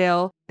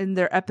Riverdale in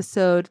their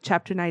episode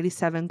Chapter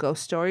 97,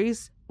 Ghost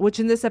Stories, which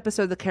in this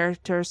episode, the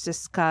characters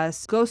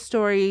discuss ghost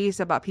stories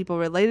about people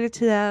related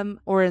to them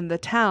or in the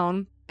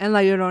town. And La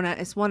Llorona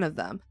is one of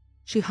them.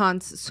 She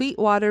haunts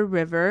Sweetwater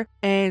River,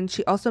 and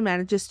she also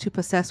manages to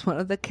possess one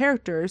of the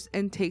characters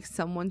and takes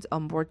someone's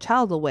unborn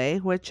child away,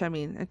 which, I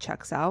mean, it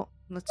checks out.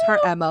 That's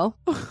her MO.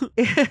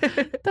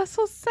 That's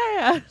so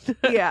sad.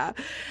 Yeah,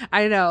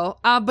 I know.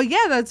 But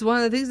yeah, that's one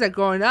of the things that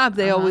growing up,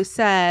 they always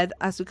said,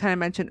 as we kind of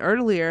mentioned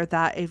earlier,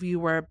 that if you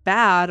were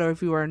bad or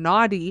if you were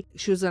naughty,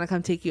 she was going to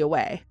come take you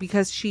away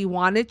because she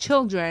wanted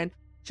children.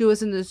 She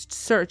was in the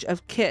search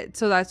of kids.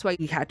 So that's why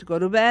you had to go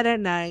to bed at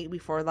night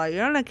before La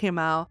Llorona came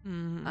out.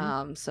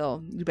 Mm-hmm.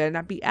 So you better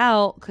not be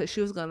out because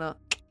she was going to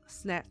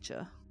snatch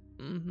you.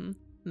 Mm-hmm.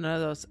 None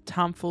of those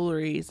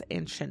tomfooleries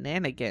and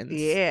shenanigans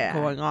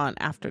going on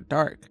after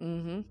dark.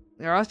 Mm-hmm.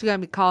 They're also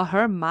going to be called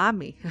her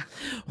mommy.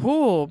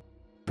 Ooh,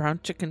 brown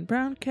chicken,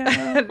 brown cow.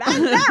 Not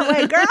that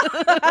way,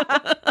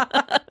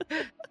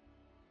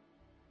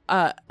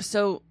 girl.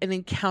 So an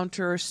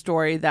encounter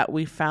story that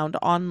we found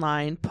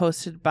online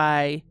posted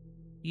by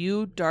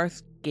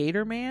Darth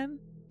Gatorman?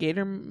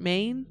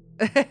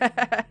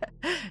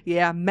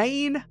 Yeah,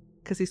 Maine.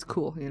 Because he's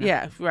cool,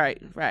 Yeah,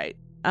 right.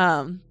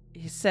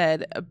 He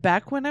said,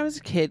 back when I was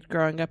a kid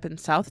growing up in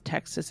South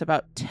Texas,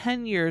 about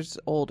 10 years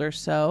old or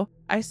so,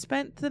 I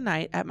spent the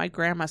night at my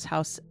grandma's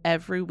house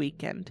every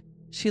weekend.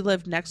 She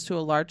lived next to a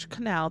large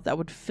canal that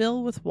would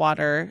fill with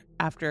water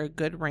after a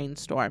good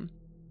rainstorm.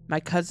 My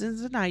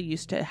cousins and I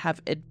used to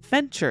have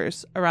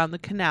adventures around the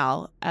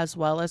canal as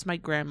well as my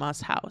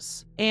grandma's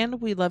house. And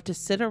we loved to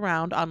sit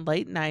around on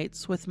late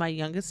nights with my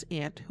youngest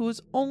aunt, who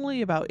was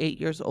only about 8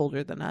 years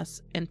older than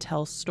us, and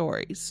tell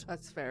stories.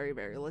 That's very,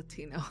 very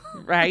Latino.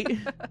 Right?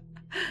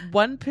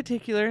 One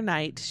particular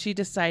night, she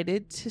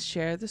decided to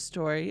share the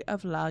story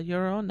of La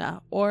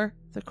Llorona, or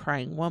the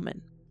Crying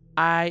Woman.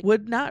 I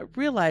would not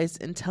realize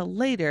until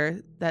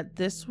later that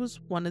this was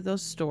one of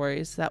those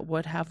stories that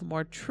would have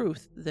more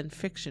truth than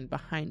fiction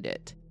behind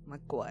it. My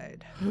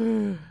God.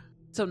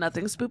 So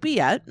nothing spoopy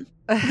yet.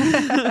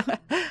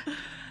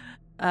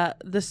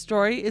 The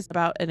story is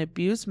about an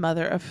abused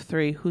mother of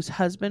 3 whose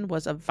husband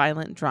was a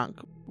violent drunk,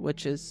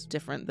 which is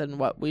different than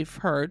what we've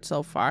heard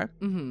so far.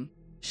 Mm-hmm.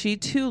 She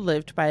too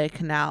lived by a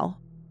canal.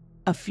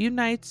 A few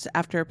nights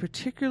after a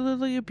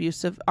particularly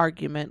abusive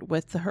argument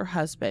with her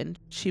husband,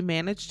 she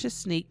managed to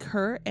sneak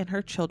her and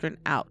her children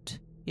out.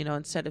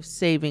 Instead of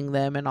saving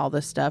them and all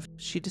this stuff,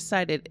 she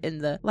decided in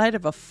the light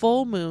of a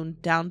full moon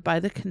down by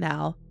the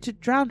canal to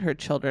drown her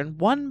children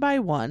one by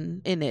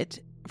one in it,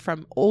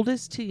 from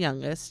oldest to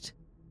youngest.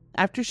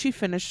 After she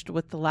finished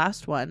with the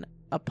last one,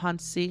 upon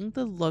seeing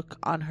the look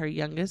on her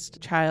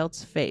youngest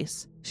child's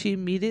face, she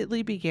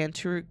immediately began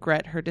to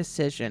regret her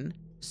decision,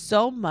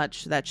 so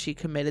much that she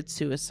committed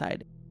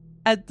suicide.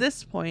 At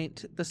this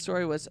point, the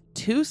story was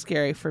too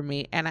scary for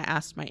me, and I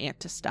asked my aunt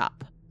to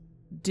stop.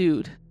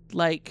 Dude,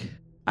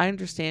 I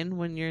understand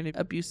when you're in an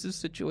abusive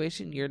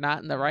situation, you're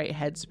not in the right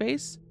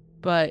headspace,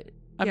 but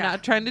I'm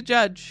not trying to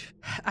judge.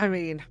 I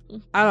mean,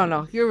 I don't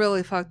know. You're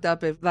really fucked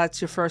up if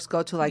that's your first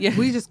go-to. Like,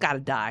 we just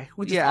gotta die.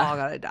 We just all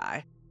gotta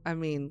die. I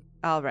mean,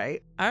 all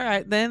right. All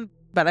right, then.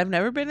 But I've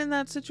never been in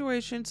that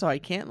situation, so I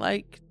can't,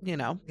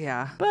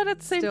 Yeah. But at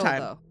the same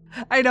time. Though.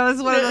 I know it's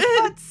one of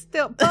those,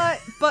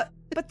 but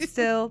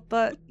still,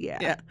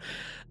 yeah.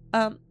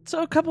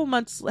 So a couple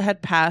months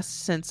had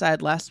passed since I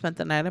had last spent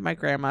the night at my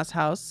grandma's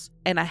house,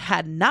 and I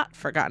had not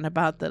forgotten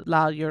about the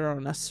La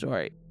Llorona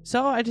story.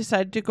 So I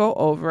decided to go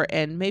over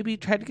and maybe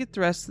try to get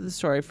the rest of the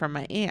story from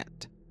my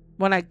aunt.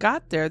 When I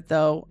got there,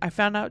 though, I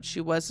found out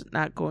she was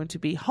not going to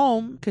be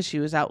home because she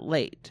was out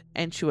late,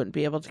 and she wouldn't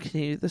be able to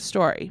continue the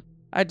story.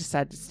 I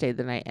decided to stay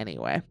the night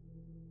anyway.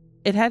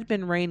 It had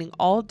been raining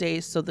all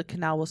day, so the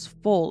canal was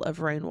full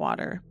of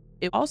rainwater.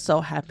 It also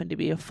happened to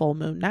be a full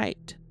moon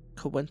night.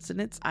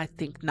 Coincidence? I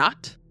think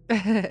not.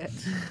 I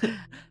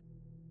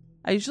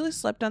usually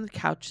slept on the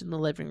couch in the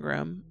living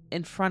room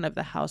in front of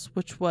the house,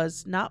 which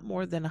was not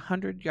more than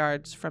 100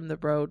 yards from the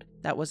road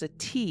that was a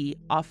T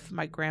off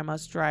my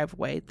grandma's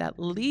driveway that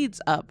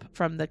leads up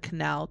from the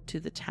canal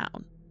to the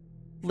town.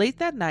 Late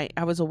that night,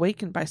 I was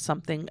awakened by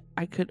something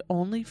I could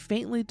only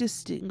faintly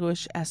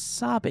distinguish as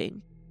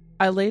sobbing.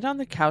 I laid on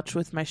the couch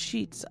with my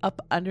sheets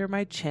up under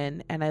my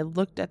chin, and I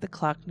looked at the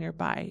clock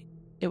nearby.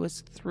 It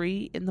was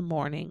 3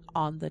 a.m.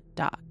 on the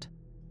dot.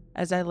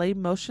 As I lay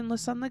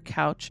motionless on the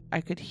couch, I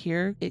could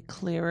hear it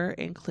clearer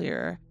and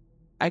clearer.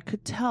 I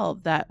could tell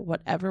that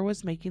whatever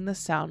was making the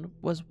sound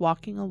was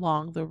walking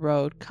along the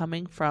road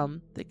coming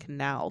from the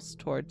canals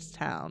towards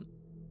town.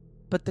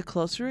 But the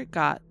closer it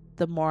got,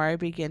 the more I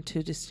began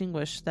to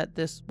distinguish that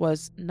this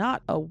was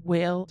not a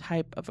wail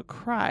type of a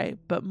cry,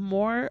 but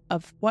more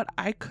of what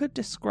I could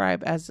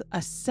describe as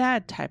a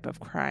sad type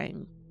of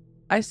crying.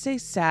 I say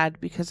sad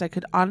because I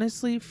could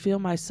honestly feel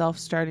myself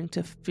starting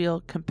to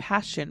feel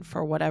compassion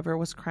for whatever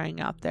was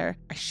crying out there.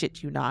 I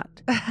shit you not.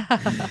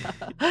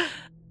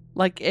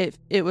 Like if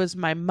it was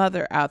my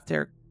mother out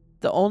there.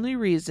 The only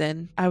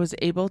reason I was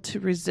able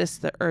to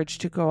resist the urge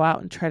to go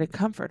out and try to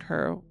comfort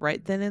her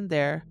right then and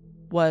there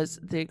was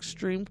the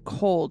extreme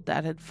cold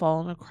that had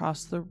fallen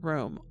across the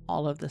room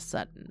all of a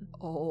sudden.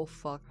 Oh,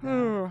 fuck.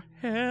 Oh,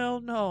 hell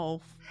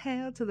no.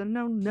 Hell to the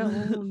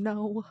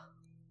no.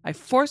 I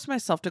forced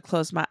myself to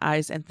close my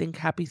eyes and think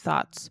happy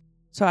thoughts.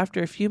 So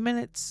after a few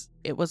minutes,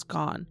 it was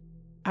gone.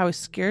 I was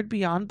scared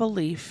beyond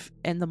belief,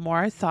 and the more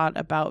I thought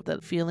about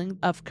the feeling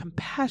of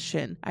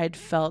compassion I had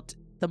felt,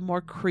 the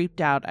more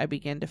creeped out I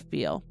began to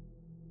feel.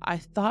 I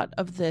thought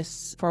of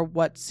this for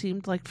what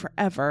seemed like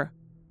forever,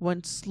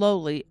 when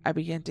slowly I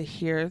began to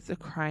hear the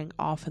crying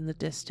off in the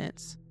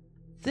distance.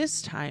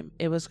 This time,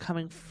 it was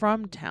coming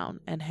from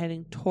town and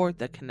heading toward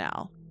the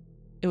canal.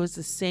 It was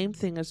the same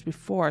thing as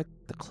before.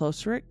 The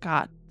closer it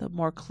got, the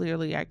more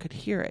clearly I could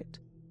hear it.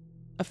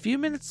 A few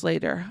minutes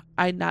later,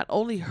 I not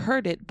only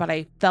heard it, but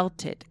I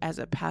felt it as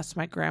it passed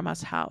my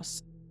grandma's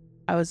house.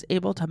 I was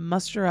able to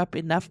muster up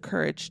enough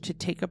courage to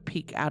take a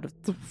peek out of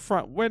the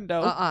front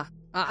window.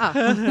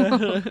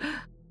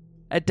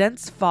 A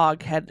dense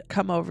fog had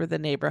come over the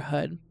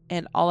neighborhood,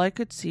 and all I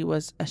could see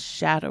was a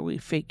shadowy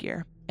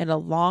figure in a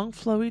long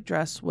flowy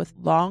dress with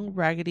long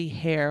raggedy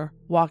hair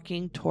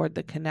walking toward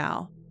the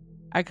canal.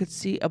 I could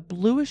see a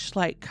bluish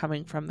light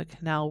coming from the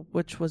canal,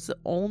 which was the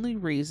only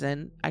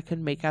reason I could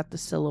make out the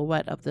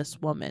silhouette of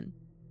this woman.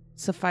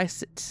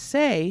 Suffice it to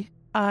say,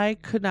 I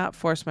could not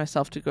force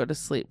myself to go to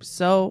sleep,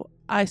 so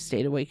I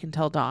stayed awake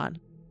until dawn.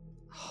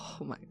 Oh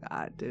my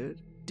god, dude.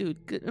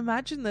 Dude,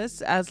 imagine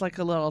this as like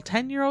a little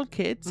 10-year-old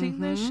kid seeing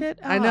this shit.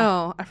 Oh. I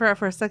know. I forgot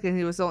for a second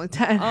he was only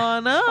 10.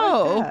 Oh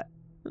no.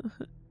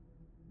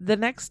 The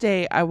next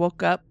day, I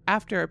woke up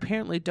after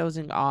apparently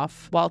dozing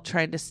off while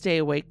trying to stay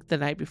awake the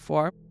night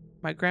before.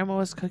 My grandma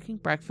was cooking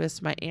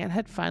breakfast. My aunt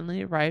had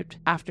finally arrived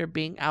after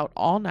being out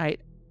all night.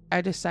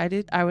 I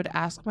decided I would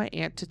ask my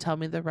aunt to tell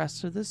me the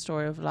rest of the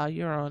story of La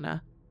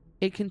Llorona.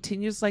 It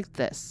continues like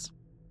this.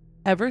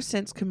 Ever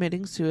since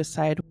committing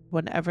suicide,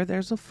 whenever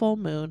there's a full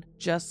moon,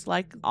 just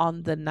like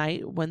on the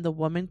night when the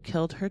woman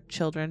killed her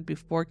children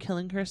before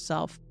killing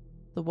herself,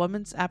 the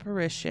woman's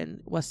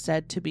apparition was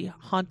said to be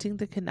haunting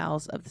the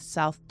canals of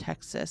South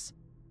Texas,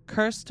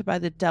 cursed by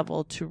the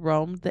devil to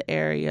roam the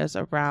areas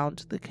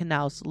around the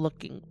canals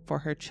looking for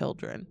her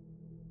children.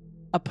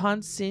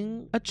 Upon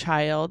seeing a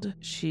child,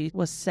 she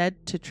was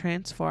said to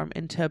transform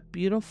into a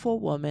beautiful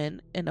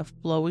woman in a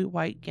flowy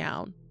white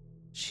gown.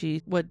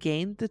 She would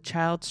gain the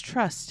child's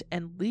trust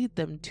and lead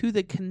them to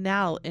the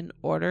canal in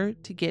order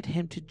to get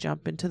him to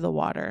jump into the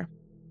water.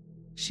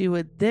 She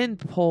would then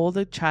pull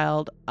the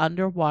child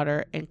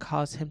underwater and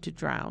cause him to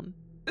drown.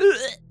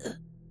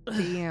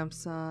 Damn,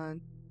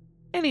 son.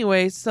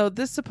 Anyway, so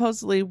this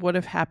supposedly would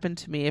have happened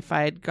to me if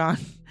I had gone...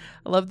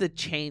 I love the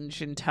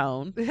change in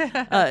tone.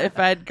 If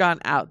I had gone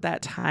out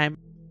that time.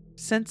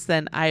 Since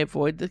then, I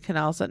avoid the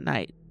canals at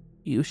night.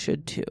 You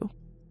should too.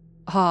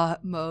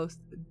 Most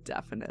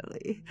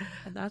definitely.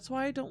 And that's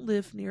why I don't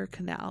live near a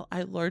canal.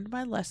 I learned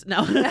my lesson.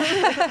 No.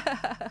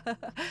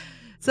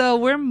 So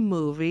we're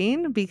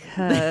moving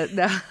because,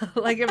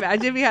 like,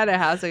 imagine if you had a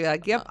house and you're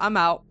like, yep, I'm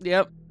out.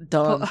 Yep,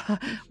 done.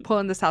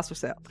 Pulling this house for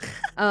sale.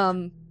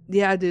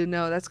 Yeah, dude,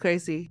 no, that's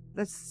crazy.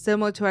 That's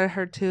similar to what I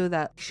heard too,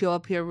 that she'll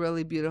appear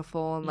really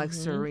beautiful and like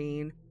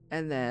serene,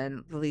 and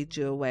then lead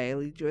you away,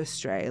 lead you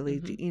astray,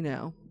 lead you, you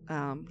know.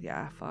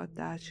 Yeah, fuck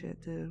that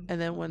shit, dude.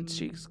 And then when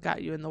she's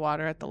got you in the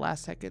water at the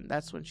last second,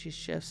 that's when she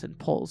shifts and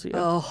pulls you.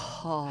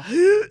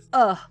 It's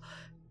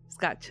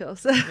got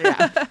chills.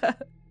 Yeah.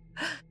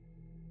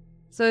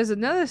 So there's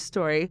another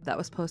story that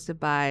was posted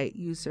by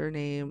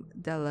username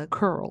Della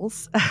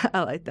Curls.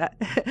 I like that.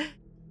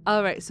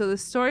 All right, so the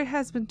story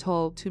has been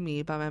told to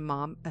me by my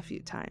mom a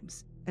few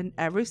times, and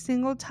every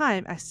single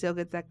time I still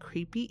get that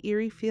creepy,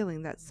 eerie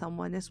feeling that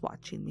someone is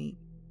watching me.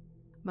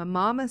 My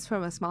mom is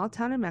from a small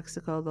town in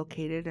Mexico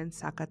located in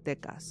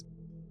Zacatecas.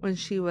 When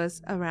she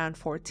was around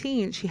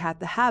 14, she had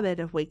the habit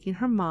of waking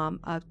her mom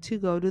up to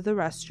go to the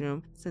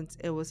restroom since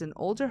it was an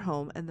older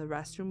home and the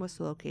restroom was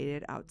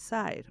located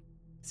outside.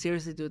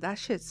 Seriously, dude, that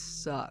shit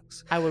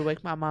sucks. I would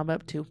wake my mom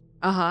up too.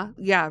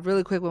 Yeah,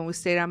 really quick. When we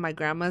stayed at my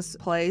grandma's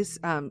place,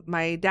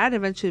 my dad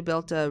eventually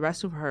built a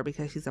restroom for her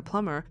because he's a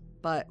plumber.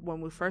 But when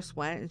we first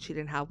went and she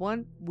didn't have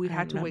one, we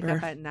had to wake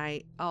up at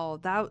night. Oh,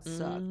 that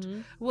sucked.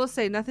 We'll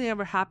say nothing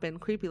ever happened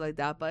creepy like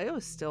that, but it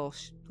was still,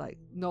 like,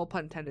 no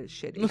pun intended,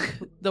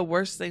 shitty. The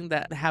worst thing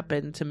that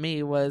happened to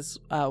me was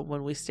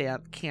when we stayed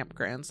at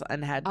campgrounds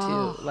and had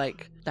to,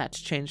 not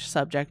to change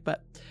subject,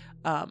 but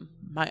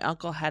my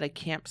uncle had a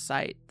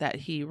campsite that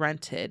he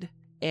rented,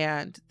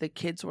 and the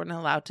kids weren't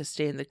allowed to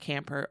stay in the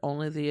camper,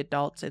 only the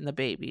adults and the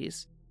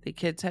babies. The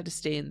kids had to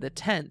stay in the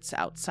tents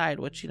outside,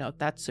 which, you know,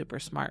 that's super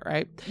smart,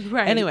 right?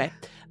 Right. Anyway,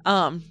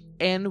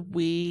 and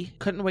we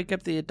couldn't wake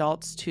up the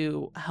adults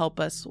to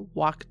help us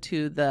walk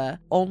to the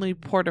only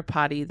porta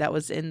potty that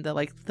was in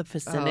the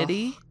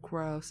vicinity. Oh,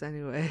 gross,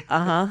 anyway.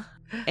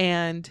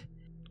 And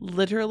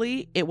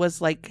literally, it was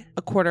like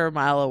a quarter of a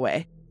mile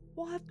away.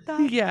 What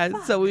the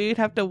fuck? So we'd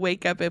have to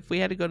wake up if we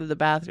had to go to the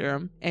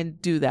bathroom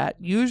and do that.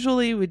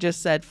 Usually we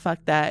just said fuck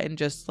that and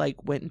just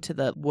went into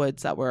the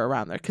woods that were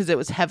around there because it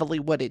was heavily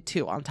wooded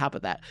too on top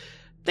of that.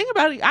 Think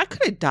about it, I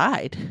could have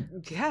died.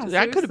 Yeah,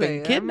 I could have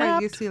been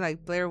kidnapped. You see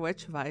Blair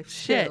Witch vibes.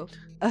 Shit.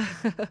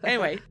 Too.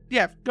 Anyway,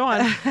 yeah, go on.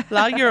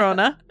 La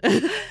Llorona.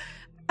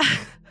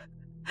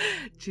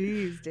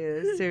 Jeez,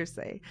 dude,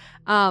 seriously.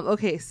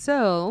 Okay,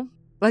 so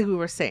like we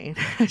were saying,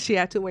 she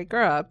had to wake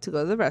her up to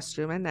go to the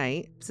restroom at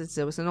night since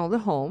it was an older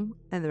home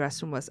and the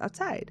restroom was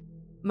outside.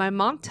 My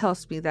mom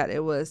tells me that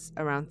it was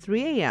around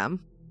 3 a.m.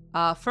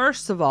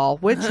 First of all,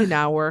 witching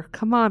hour.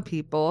 Come on,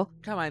 people.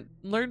 Come on.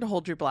 Learn to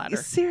hold your bladder.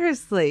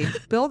 Seriously.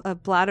 Build a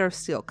bladder of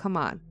steel. Come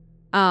on.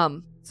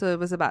 So it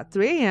was about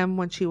 3 a.m.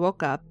 when she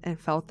woke up and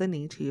felt the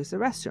need to use the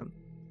restroom.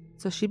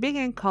 So she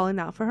began calling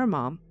out for her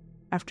mom.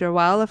 After a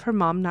while of her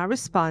mom not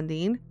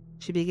responding,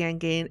 she began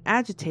getting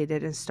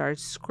agitated and started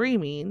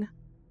screaming.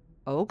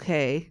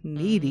 Okay,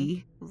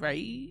 needy.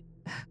 Right.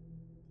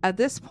 At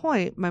this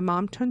point, my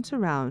mom turns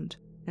around,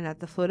 and at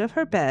the foot of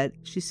her bed,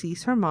 she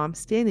sees her mom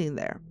standing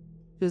there.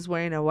 She was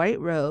wearing a white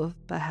robe,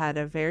 but had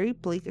a very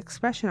bleak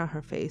expression on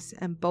her face,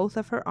 and both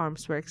of her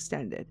arms were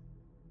extended.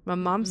 My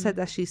mom said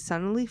that she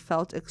suddenly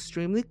felt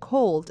extremely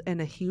cold and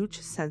a huge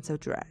sense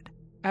of dread.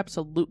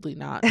 Absolutely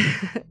not.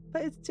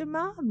 But it's your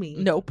mommy.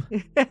 Nope.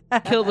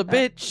 Kill the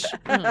bitch.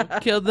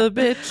 Kill the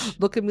bitch.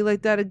 Look at me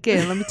like that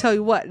again. Let me tell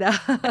you what now.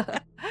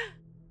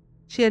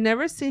 She had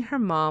never seen her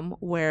mom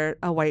wear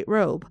a white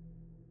robe.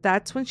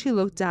 That's when she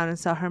looked down and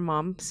saw her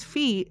mom's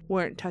feet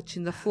weren't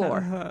touching the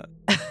floor.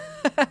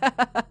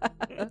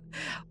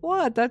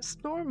 What? That's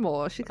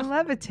normal. She can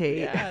levitate.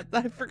 Yeah,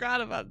 I forgot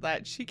about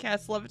that. She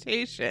casts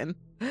levitation.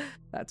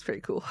 That's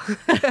pretty cool.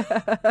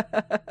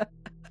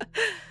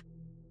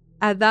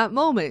 At that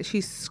moment,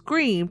 she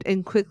screamed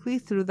and quickly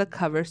threw the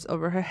covers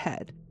over her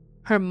head.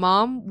 Her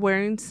mom,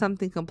 wearing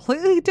something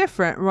completely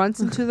different, runs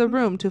into the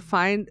room to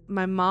find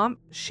my mom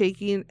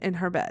shaking in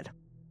her bed.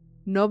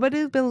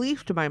 Nobody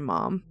believed my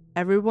mom.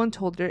 Everyone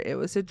told her it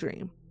was a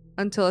dream.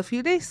 Until a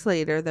few days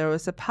later, there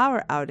was a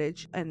power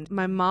outage, and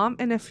my mom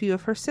and a few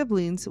of her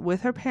siblings,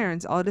 with her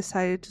parents, all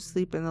decided to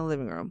sleep in the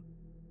living room.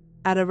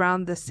 At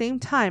around the same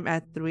time,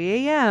 at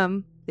 3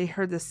 a.m., they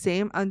heard the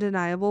same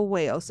undeniable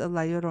wails of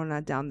La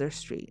Llorona down their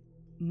street.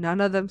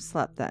 None of them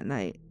slept that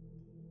night.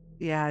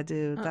 Yeah,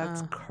 dude,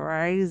 that's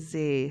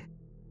crazy.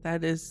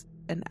 That is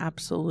an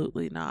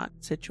absolutely not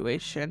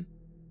situation.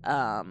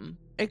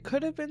 It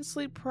could have been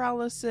sleep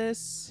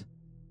paralysis,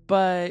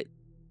 but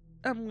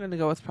I'm going to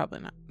go with probably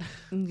not.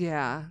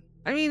 Yeah.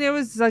 I mean, it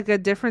was like a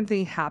different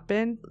thing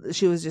happened.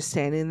 She was just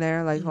standing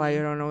there, like La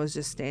Llorona was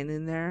just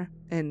standing there,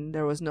 and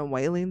there was no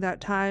wailing that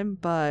time,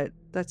 but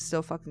that's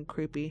still fucking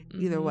creepy.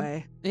 Either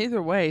way.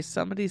 Either way,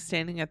 somebody's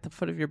standing at the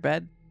foot of your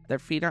bed, their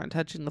feet aren't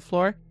touching the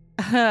floor.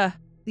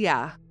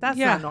 Yeah, that's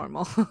not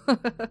normal.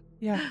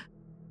 Yeah.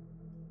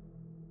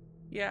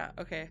 Yeah,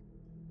 okay.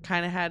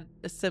 Kind of had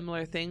a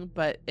similar thing,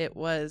 but it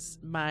was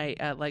my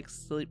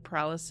sleep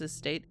paralysis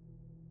state.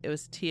 It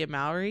was Tia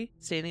Mowry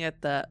standing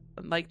at the,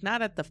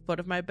 not at the foot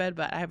of my bed,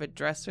 but I have a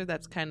dresser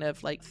that's kind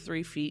of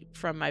 3 feet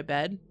from my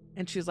bed.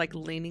 and she was like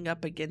leaning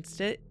up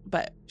against it,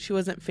 but she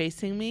wasn't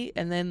facing me.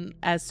 And then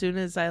as soon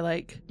as I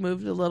like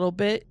moved a little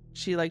bit,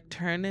 she like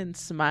turned and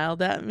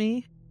smiled at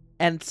me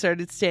and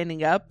started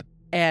standing up,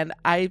 and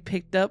I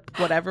picked up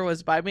whatever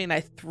was by me and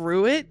I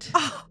threw it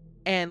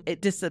and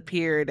it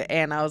disappeared,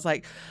 and I was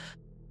like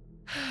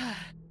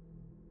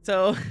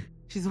so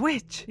she's a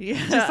witch.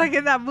 Yeah. Just like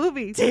in that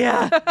movie.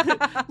 Yeah.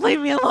 Leave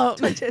me alone.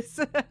 Twitches.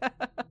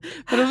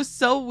 But it was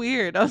so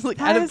weird. I was like,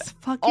 that out is of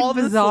fucking all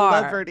bizarre. the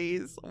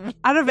celebrities,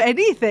 Out of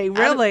anything,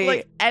 really. out of,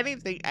 like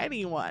anything,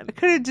 anyone. It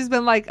could have just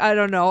been like, I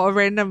don't know, a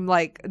random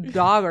like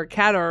dog or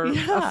cat or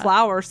Yeah. a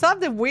flower,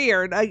 something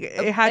weird. Like,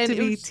 it had And to it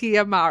be was-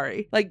 Tia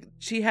Mowry. Like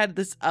she had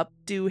this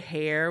updo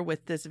hair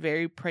with this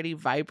very pretty,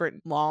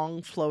 vibrant,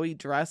 long, flowy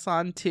dress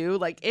on too.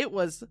 Like it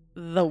was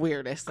the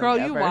weirdest Girl,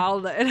 thing you ever.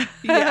 wilded.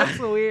 Yeah. That's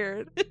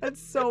weird.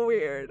 That's so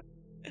weird.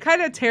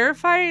 Kind of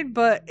terrifying,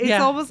 but it's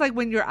Yeah. almost like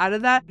when you're out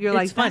of that, you're It's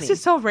like, funny. that's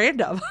just so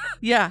random.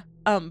 Yeah.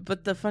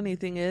 But the funny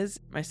thing is,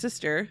 my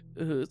sister,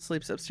 who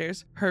sleeps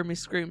upstairs, heard me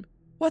scream,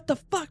 "What the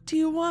fuck do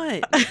you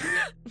want?"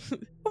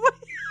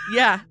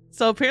 Yeah.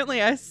 So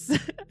apparently I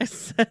said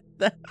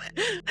that.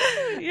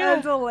 Yeah.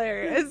 That's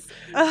hilarious.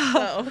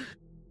 So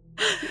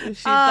she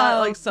thought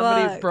like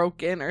somebody fuck.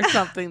 broke in or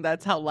something.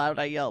 That's how loud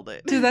I yelled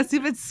it. Dude, that's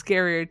even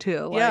scarier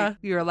too. Like, Yeah.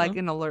 you're like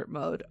in alert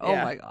mode. Oh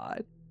Yeah. my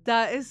God.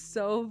 That is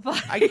so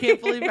funny. I can't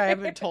believe I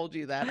haven't told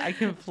you that. I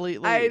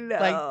completely, I know.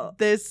 like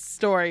this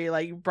story,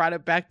 like brought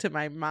it back to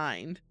my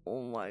mind.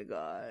 Oh my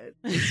God.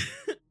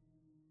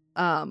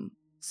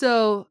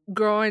 So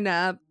growing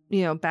up,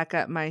 you know, back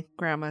at my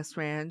grandma's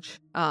ranch,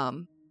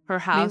 her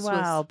house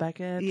Meanwhile, was back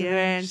at the yeah,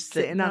 ranch,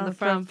 sitting on the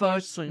front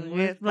porch swinging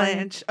with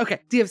Blanche. Okay,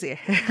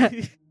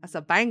 DFC. That's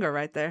a banger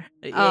right there.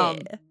 Yeah.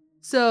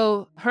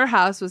 So her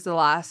house was the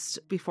last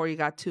before you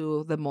got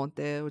to the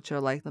monte, which are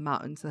like the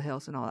mountains, the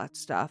hills, and all that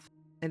stuff.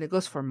 And it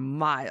goes for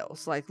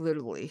miles, like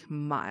literally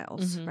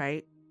miles, Mhm.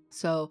 right?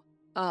 So,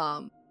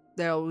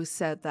 they always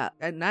said that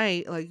at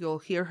night, like you'll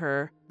hear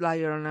her, La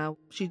Llorona,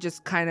 she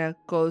just kind of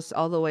goes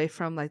all the way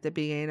from like the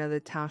beginning of the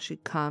town. She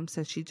comes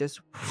and she just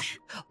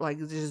like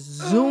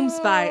just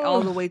zooms by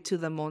all the way to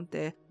the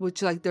monte,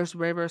 which like there's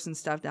rivers and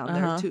stuff down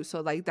there too. So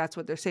like that's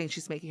what they're saying.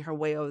 She's making her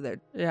way over there.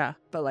 Yeah.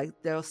 But like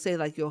they'll say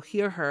like you'll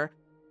hear her,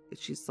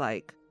 she's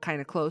like kind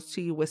of close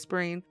to you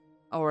whispering,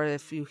 or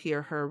if you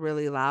hear her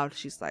really loud,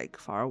 she's like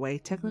far away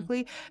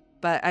technically.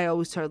 But I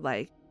always heard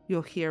like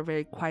you'll hear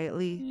very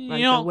quietly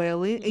like the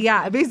wailing.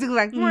 Yeah, basically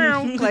like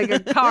like a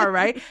car,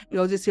 right?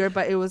 You'll just hear it,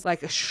 but it was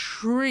like a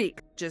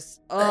shriek,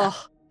 just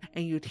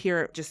and you'd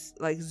hear it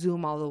just like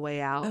zoom all the way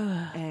out.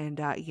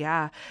 And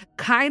yeah,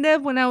 kind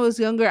of when I was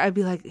younger, I'd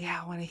be like, yeah,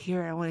 I want to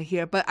hear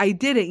it, but I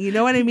didn't. You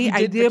know what I mean?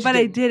 I did, but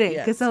I didn't,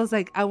 because I was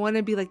like, I want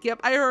to be like, yep,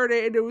 I heard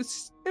it, and it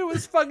was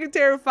fucking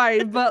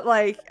terrifying. But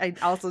like, I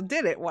also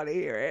didn't want to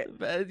hear it.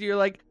 But you're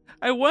like,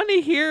 I want to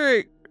hear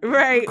it.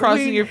 Right,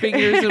 Crossing your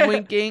fingers and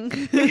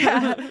winking.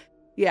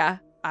 Yeah.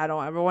 I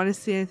don't ever want to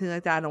see anything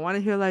like that. I don't want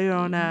to hear La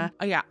Llorona.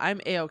 Oh yeah,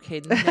 I'm A-okay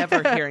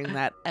never hearing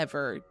that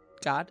ever.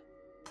 God,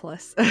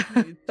 Plus,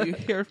 do you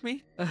hear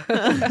me?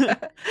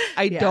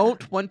 I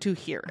don't want to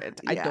hear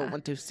it. I Yeah. don't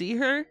want to see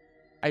her.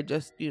 I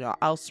just,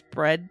 I'll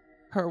spread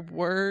her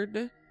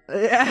word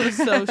Yeah.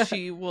 so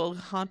she will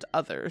haunt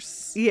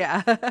others.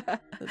 Yeah.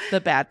 The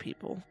bad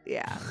people.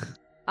 Yeah.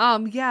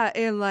 Yeah,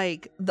 and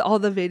like all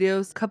the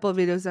videos, couple of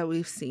videos that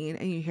we've seen,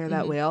 and you hear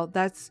that Mhm. wail,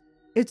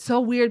 it's so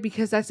weird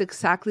because that's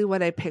exactly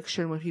what I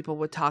pictured when people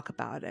would talk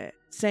about it.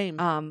 Same.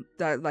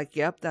 That like,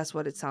 yep, that's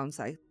what it sounds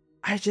like.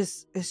 It's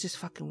just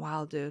fucking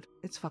wild, dude.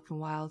 It's fucking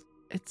wild.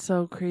 It's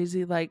so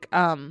crazy. Like,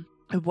 one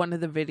of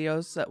the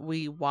videos that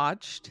we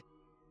watched,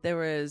 there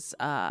was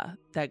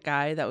that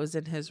guy that was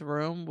in his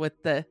room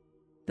with the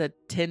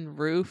tin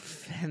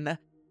roof, and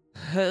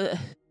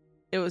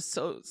it was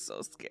so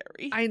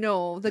scary. I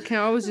know, the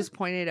camera was just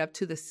pointed up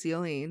to the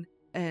ceiling,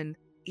 and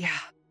yeah,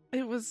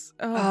 It was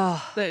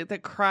Ugh. the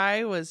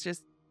cry was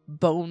just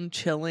bone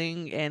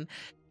chilling, and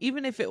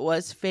even if it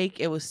was fake,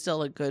 it was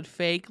still a good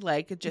fake.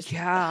 Like, it just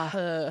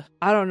I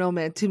don't know,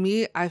 man. To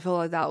me, I feel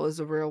like that was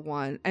a real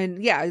one.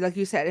 And yeah, like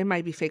you said, it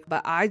might be fake,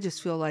 but I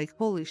just feel like,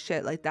 holy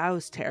shit, like that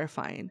was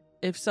terrifying.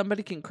 if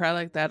somebody can cry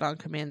like that on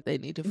command, they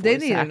need to They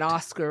voice need act. an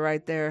Oscar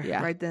right there,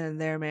 Yeah. right then and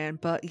there, man.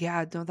 But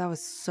yeah, no, that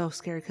was so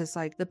scary because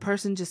like the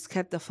person just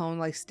kept the phone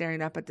like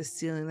staring up at the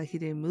ceiling, like he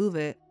didn't move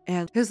it,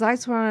 and his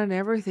lights were on and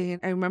everything.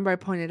 I remember I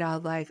pointed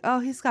out like, oh,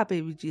 he's got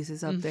baby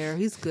Jesus up there,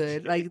 he's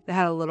good. Like they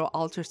had a little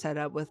altar set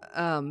up with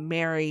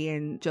Mary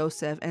and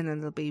Joseph, and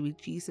then the baby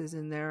Jesus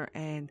in there,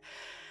 and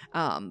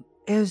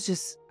it was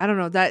just, I don't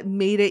know, that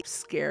made it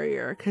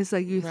scarier because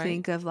like you Right.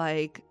 think of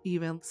like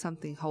even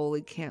something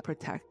holy can't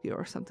protect you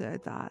or something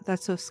like that.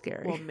 That's so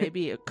scary. Well,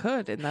 maybe it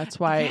could, and that's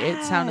why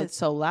it sounded Yes.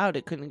 so loud.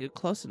 It couldn't get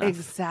close enough.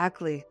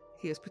 Exactly.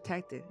 He was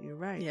protected. You're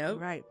right. Yep. You're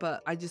right.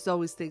 But I just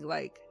always think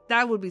like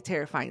that would be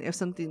terrifying if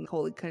something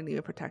holy couldn't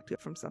even protect you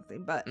from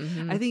something. But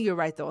I think you're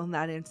right, though. In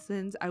that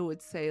instance, I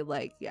would say,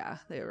 like, yeah,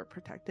 they were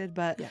protected.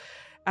 But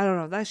I don't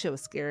know. That shit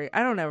was scary.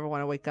 I don't ever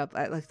want to wake up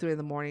at like 3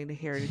 a.m. to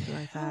hear anything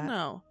like that.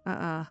 No.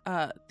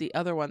 The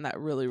other one that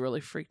really,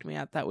 really freaked me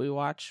out that we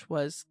watched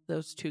was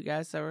those two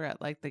guys that were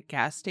at like the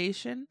gas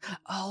station.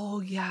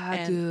 Oh,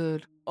 yeah,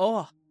 dude.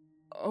 Oh.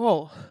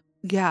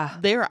 Yeah.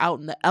 They were out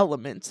in the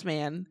elements,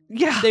 man.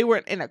 Yeah. They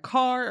weren't in a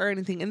car or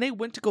anything, and they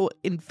went to go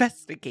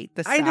investigate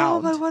the sound. I know,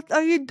 but what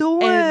are you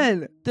doing?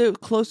 And the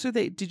closer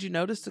did you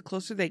notice the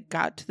closer they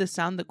got to the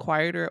sound, the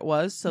quieter it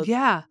was? So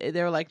yeah.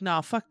 They were like,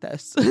 nah, fuck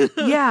this.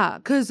 Yeah,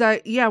 because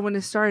when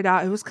it started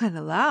out, it was kind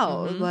of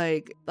loud.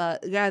 Like,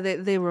 but yeah,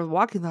 they were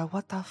walking like,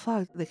 what the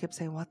fuck? They kept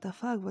saying, what the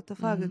fuck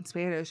in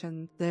Spanish.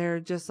 And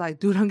they're just like,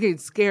 dude, I'm getting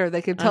scared.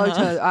 They can tell each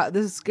other,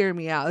 this is scaring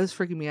me out. This is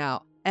freaking me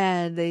out.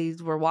 And they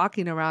were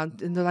walking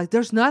around and they're like,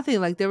 there's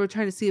nothing. Like, they were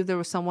trying to see if there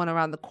was someone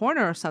around the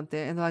corner or something.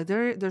 And they're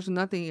like, there's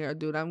nothing here,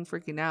 dude. I'm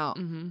freaking out.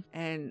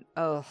 And,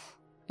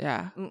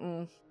 yeah.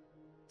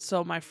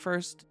 So my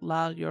first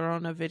La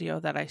Llorona video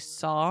that I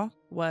saw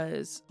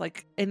was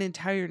like an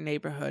entire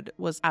neighborhood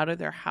was out of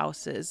their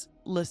houses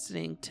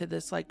listening to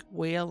this like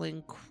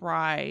wailing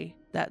cry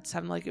that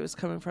sounded like it was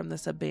coming from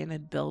this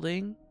abandoned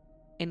building.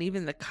 And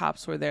even the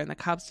cops were there, and the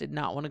cops did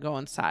not want to go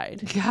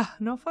inside. Yeah,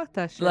 no, fuck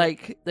that shit.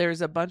 Like,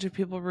 there's a bunch of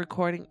people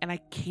recording, and I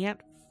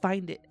can't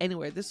find it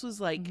anywhere. This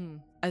was like,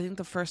 I think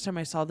the first time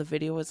I saw the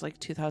video was like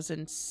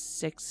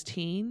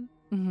 2016.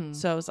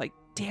 So I was like,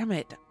 damn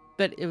it.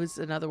 But it was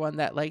another one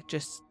that like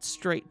just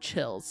straight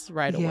chills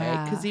right away.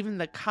 Because even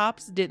the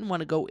cops didn't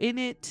want to go in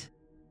it.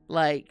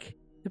 Like,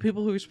 the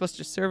people who were supposed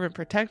to serve and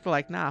protect were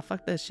like, nah,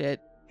 fuck this shit.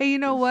 Hey, you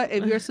know what?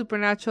 If you're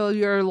supernatural,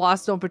 your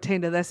laws don't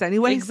pertain to this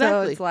anyway.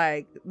 Exactly. So it's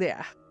like,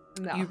 yeah.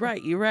 No.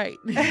 You're right.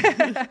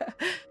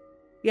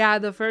 Yeah,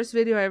 the first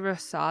video I ever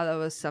saw that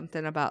was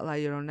something about La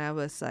Llorona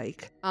was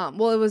like, it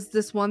was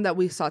this one that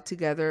we saw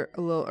together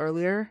a little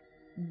earlier.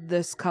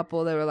 This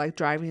couple, they were like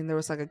driving. There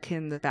was like a kid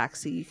in the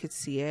backseat. You could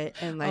see it.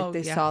 And like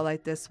they saw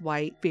like this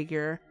white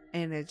figure.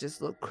 And it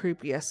just looked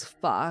creepy as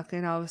fuck.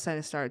 And all of a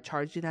sudden it started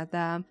charging at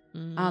them.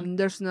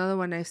 There's another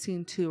one I've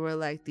seen too where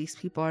like these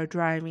people are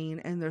driving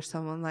and there's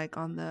someone like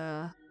on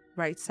the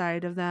right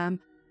side of them.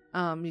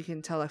 You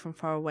can tell like from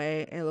far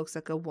away. It looks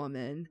like a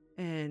woman.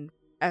 And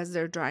as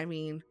they're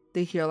driving,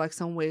 they hear like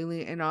some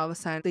wailing. And all of a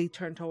sudden they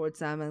turn towards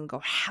them and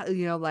go,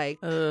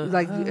 like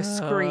a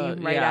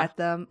scream right at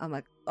them. I'm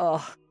like,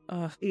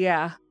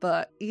 yeah.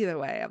 But either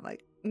way, I'm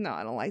like, no,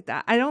 I don't like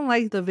that. I don't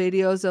like the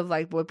videos of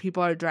like when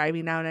people are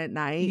driving out at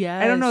night.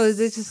 Yeah, I don't know.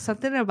 There's just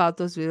something about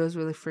those videos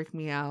really freak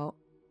me out.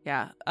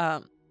 Yeah.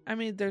 I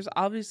mean, there's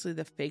obviously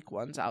the fake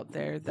ones out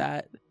there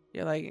that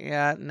you're like,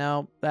 yeah,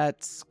 no,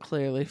 that's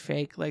clearly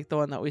fake. Like the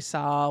one that we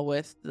saw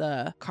with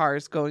the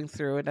cars going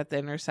through it at the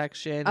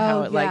intersection.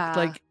 How it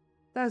like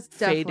that's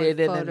faded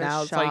and then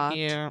now it's like,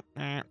 yeah.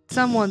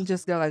 Someone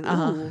just, they're like,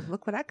 ooh,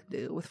 look what I could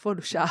do with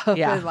Photoshop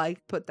and like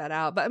put that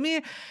out. But I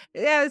mean,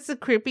 yeah, it's a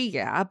creepy,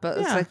 but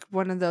it's like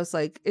one of those,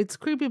 like, it's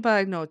creepy, but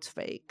I know it's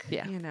fake.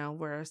 Yeah. You know,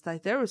 whereas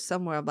like there was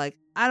somewhere I'm like,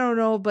 I don't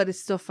know, but it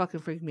still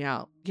fucking freaked me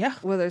out. Yeah.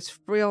 Whether it's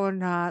real or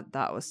not,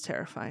 that was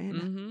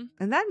terrifying.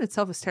 And that in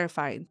itself is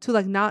terrifying to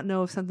like not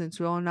know if something's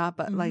real or not,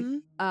 but like,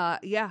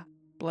 yeah.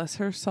 Bless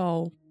her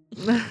soul.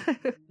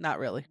 Not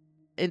really.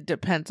 It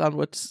depends on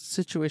what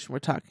situation we're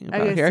talking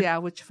about here. Yeah,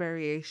 which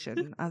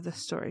variation of the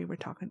story we're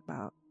talking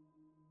about.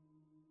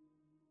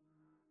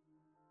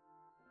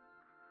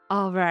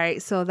 All right,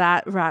 so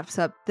that wraps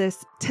up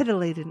this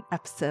titillating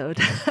episode.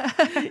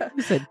 You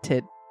said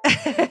tit.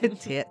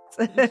 Tits.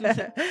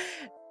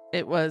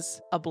 It was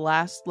a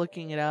blast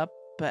looking it up,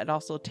 but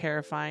also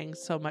terrifying,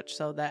 so much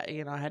so that,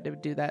 you know, I had to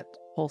do that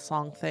whole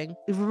song thing.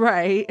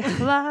 Right.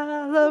 La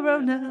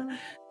Llorona.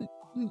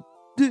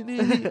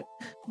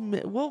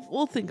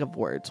 We'll think of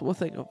words.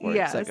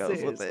 That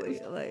goes with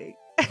it. Like.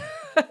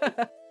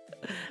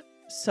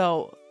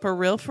 So for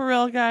real,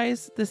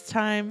 guys, this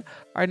time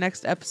our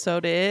next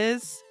episode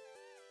is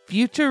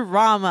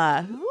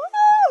Futurama.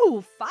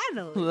 Woo!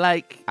 Finally.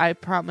 Like I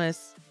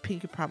promise,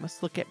 Pinky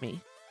promise. Look at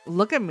me.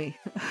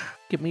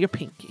 Give me your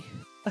pinky.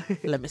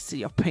 Let me see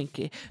your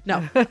pinky.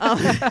 No,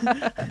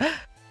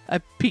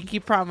 a Pinky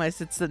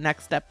promise. It's the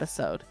next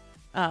episode.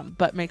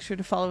 But make sure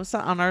to follow us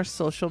on our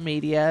social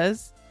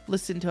medias.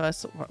 Listen to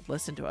us.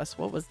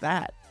 What was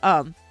that?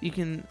 You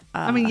can.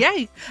 I mean,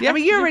 yeah. I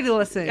mean, you already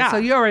listened, so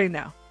you already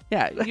know.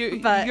 Yeah,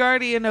 you're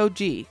already an OG,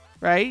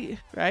 right?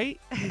 Right.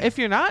 If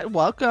you're not,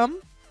 welcome.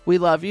 We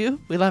love you.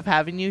 We love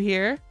having you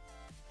here.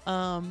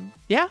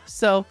 Yeah.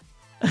 So.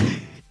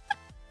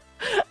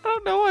 I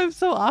don't know why I'm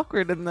so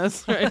awkward in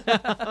this right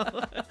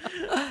now.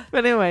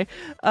 But anyway,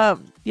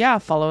 yeah,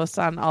 follow us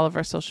on all of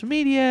our social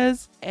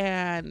medias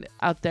and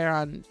out there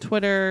on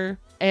Twitter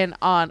and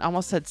on,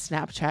 almost said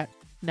Snapchat.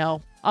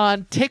 No,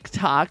 on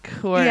TikTok,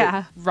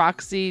 where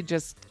Roxy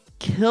just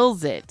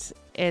kills it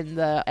in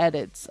the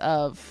edits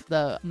of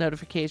the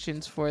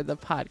notifications for the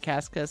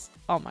podcast because,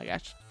 oh my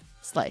gosh,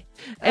 slay.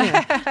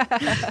 Anyway.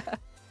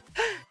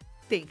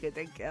 Thank you.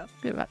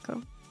 You're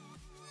welcome.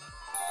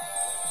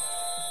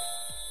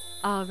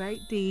 All right,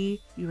 Dee,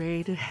 you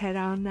ready to head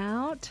on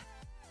out?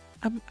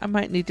 I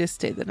might need to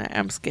stay the night.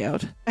 I'm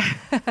scared.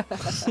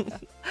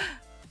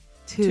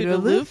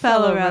 Toodaloo,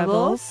 fellow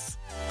rebels.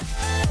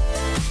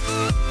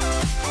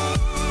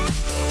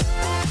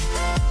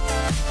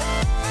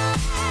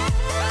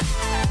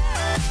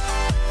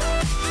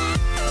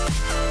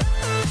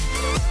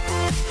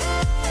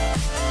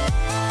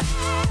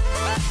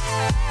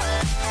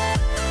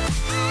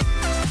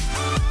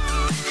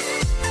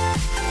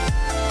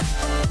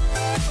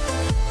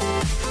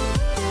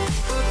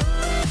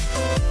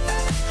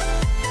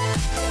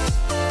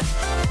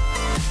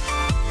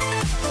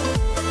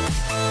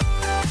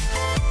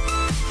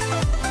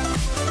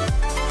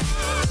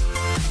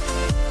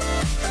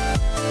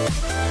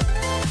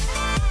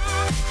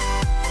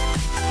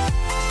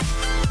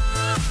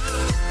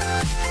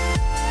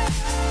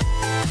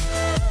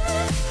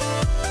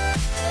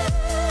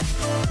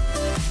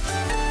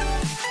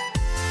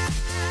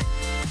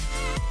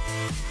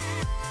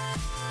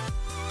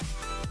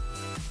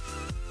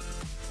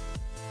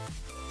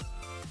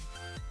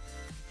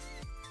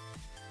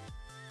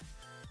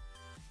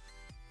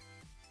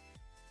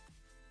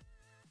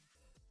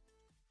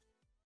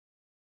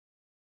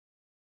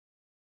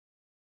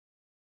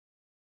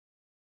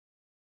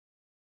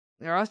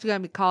 Or else you're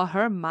gonna call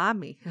her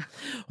mommy.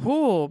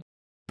 Ooh,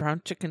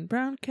 brown chicken,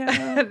 brown cow.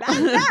 Not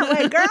that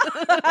way,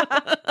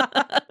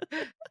 girl.